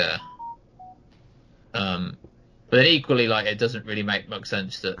 Yeah. But then equally, like, it doesn't really make much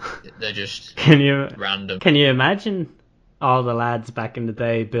sense that they're just random. Can you imagine all the lads back in the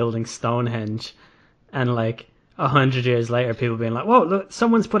day building Stonehenge, and like 100 years later, people being like, "Whoa, look,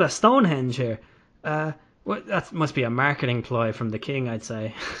 someone's put a Stonehenge here." What? That must be a marketing ploy from the king, I'd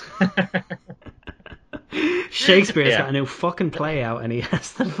say. Shakespeare's got a new fucking play out, and he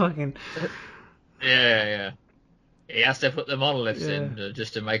has to fucking. Yeah. He has to put the monoliths in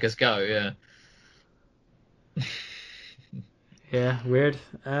just to make us go. Yeah. Yeah, weird.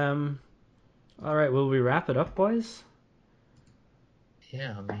 All right, will we wrap it up, boys?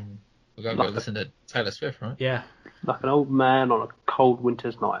 Yeah, I mean, we're going to go listen to Taylor Swift, right? Yeah. Like an old man on a cold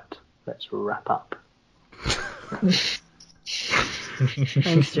winter's night. Let's wrap up.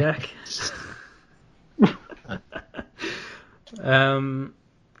 Thanks, Jack.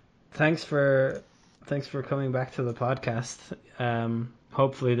 Thanks for coming back to the podcast.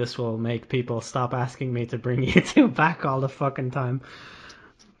 Hopefully this will make people stop asking me to bring you two back all the fucking time.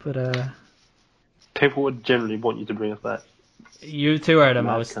 But people would generally want you to bring us back. You two are the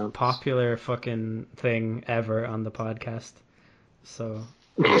most popular fucking thing ever on the podcast. So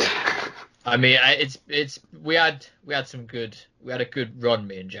I mean, we had a good run,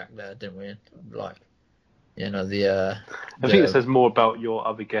 me and Jack there, didn't we? Like, the. I think it says more about your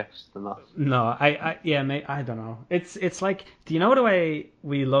other guests than us. No, yeah, mate, I don't know. It's like, do you know the way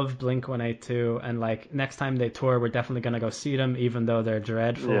we love Blink-182 and like next time they tour, we're definitely gonna go see them, even though they're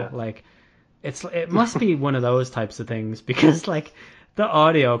dreadful. Yeah. Like, it must be one of those types of things because like the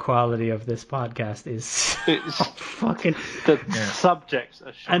audio quality of this podcast is It's fucking. the subjects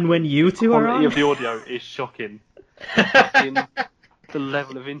are shocking. And when you the two are quality on, of the audio is shocking. Fucking, the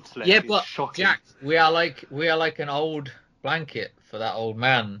level of intellect Yeah, is but shocking. Jack, we are like an old blanket for that old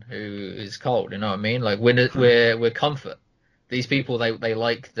man who is cold. You know what I mean? Like we're comfort. These people they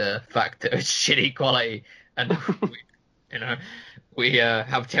like the fact that it's shitty quality, and we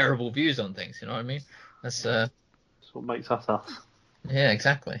have terrible views on things. You know what I mean? That's That's what makes us us. yeah,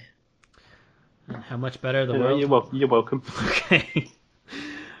 exactly. and how much better the You know, world. you're welcome. Okay.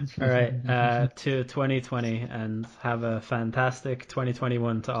 All right, to 2020, and have a fantastic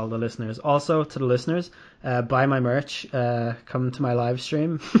 2021 to all the listeners. Also, to the listeners, buy my merch, come to my live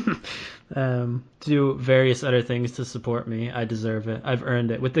stream, do various other things to support me. I deserve it. I've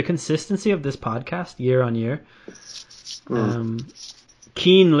earned it. With the consistency of this podcast year on year,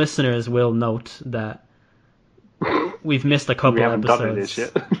 keen listeners will note that we've missed a couple We haven't done episodes.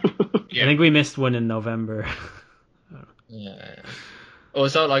 this yet. I think we missed one in November. Yeah.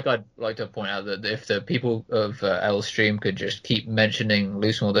 Also, like I'd like to point out that if the people of L Stream could just keep mentioning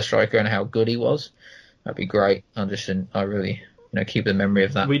Loosemore the Striker and how good he was, that'd be great. I really keep the memory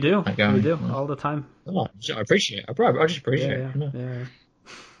of that. We do. going. We do all the time. Oh, I appreciate it. I just appreciate it. Yeah.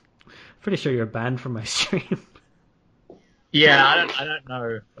 Pretty sure you're banned from my stream. Yeah, I don't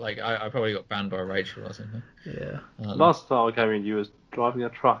know. Like I probably got banned by Rachel or something. Yeah. Last time I came in, you was driving a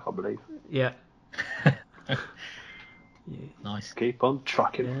truck, I believe. Yeah. Nice. Keep on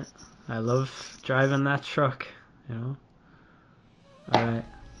trucking. Yeah. I love driving that truck, Alright.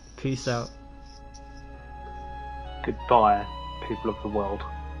 Peace out. Goodbye, people of the world.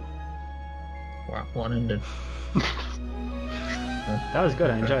 Wow, one ending. That was good.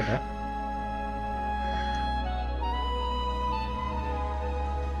 I enjoyed that.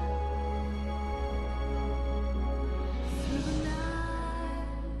 Through the night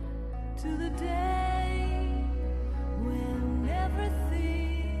to the day when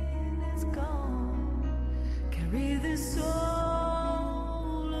everything is gone, carry this soul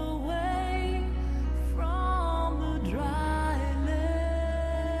away from the dry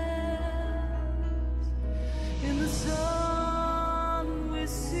lands. In the sun we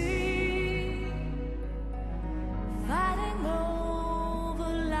see, fighting over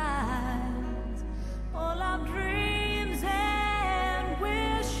lives, all our dreams and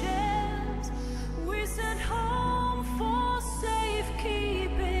wishes we sent home for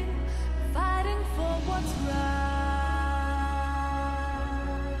safekeeping, fighting for what's right.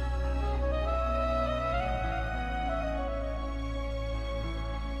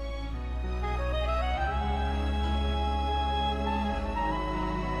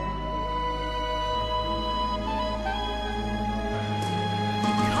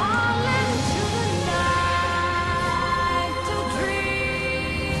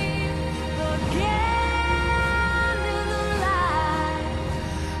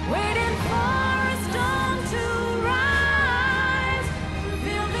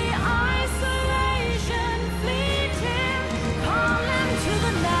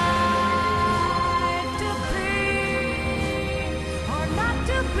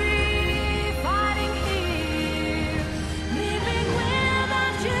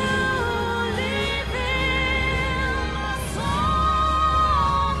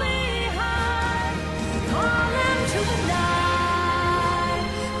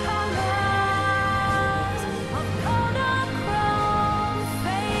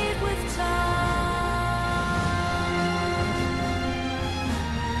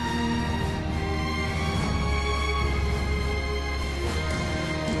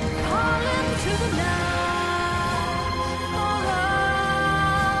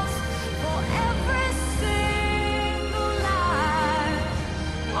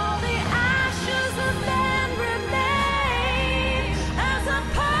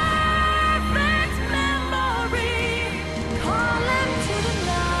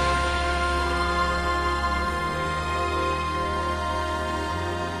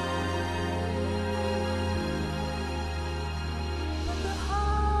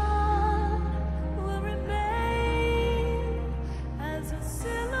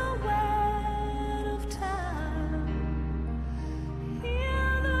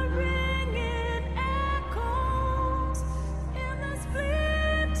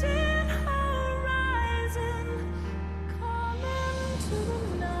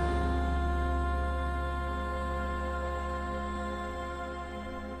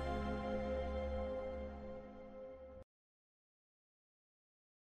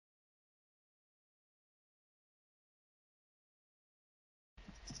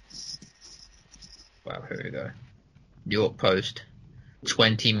 Wow, here we go. New York Post.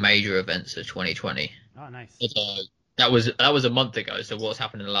 20 major events of 2020. Oh, nice. So that was a month ago. So what's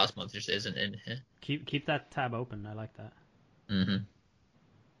happened in the last month just isn't in here. Keep that tab open. I like that. Mm-hmm.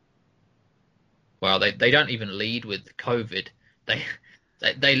 Wow, they don't even lead with COVID.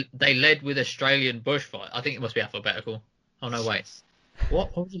 They led with Australian bushfire. I think it must be alphabetical. Oh no, wait.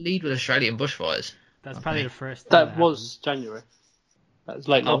 What was the lead with Australian bushfires? That's probably the first. That was January. That was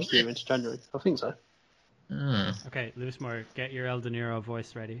late Oh, last year into January. I think so. Ah, Okay, Loosemore, get your El De Niro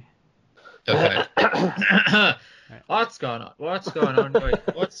voice ready. okay. What's going on? What's going on, guys?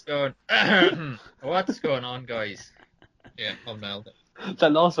 What's going on, guys? Yeah, I've nailed it.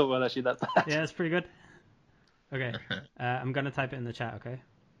 That last one wasn't actually that bad. Yeah, that's pretty good. Okay, I'm gonna type it in the chat. Okay.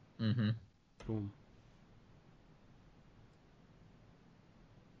 Mm-hmm. Boom.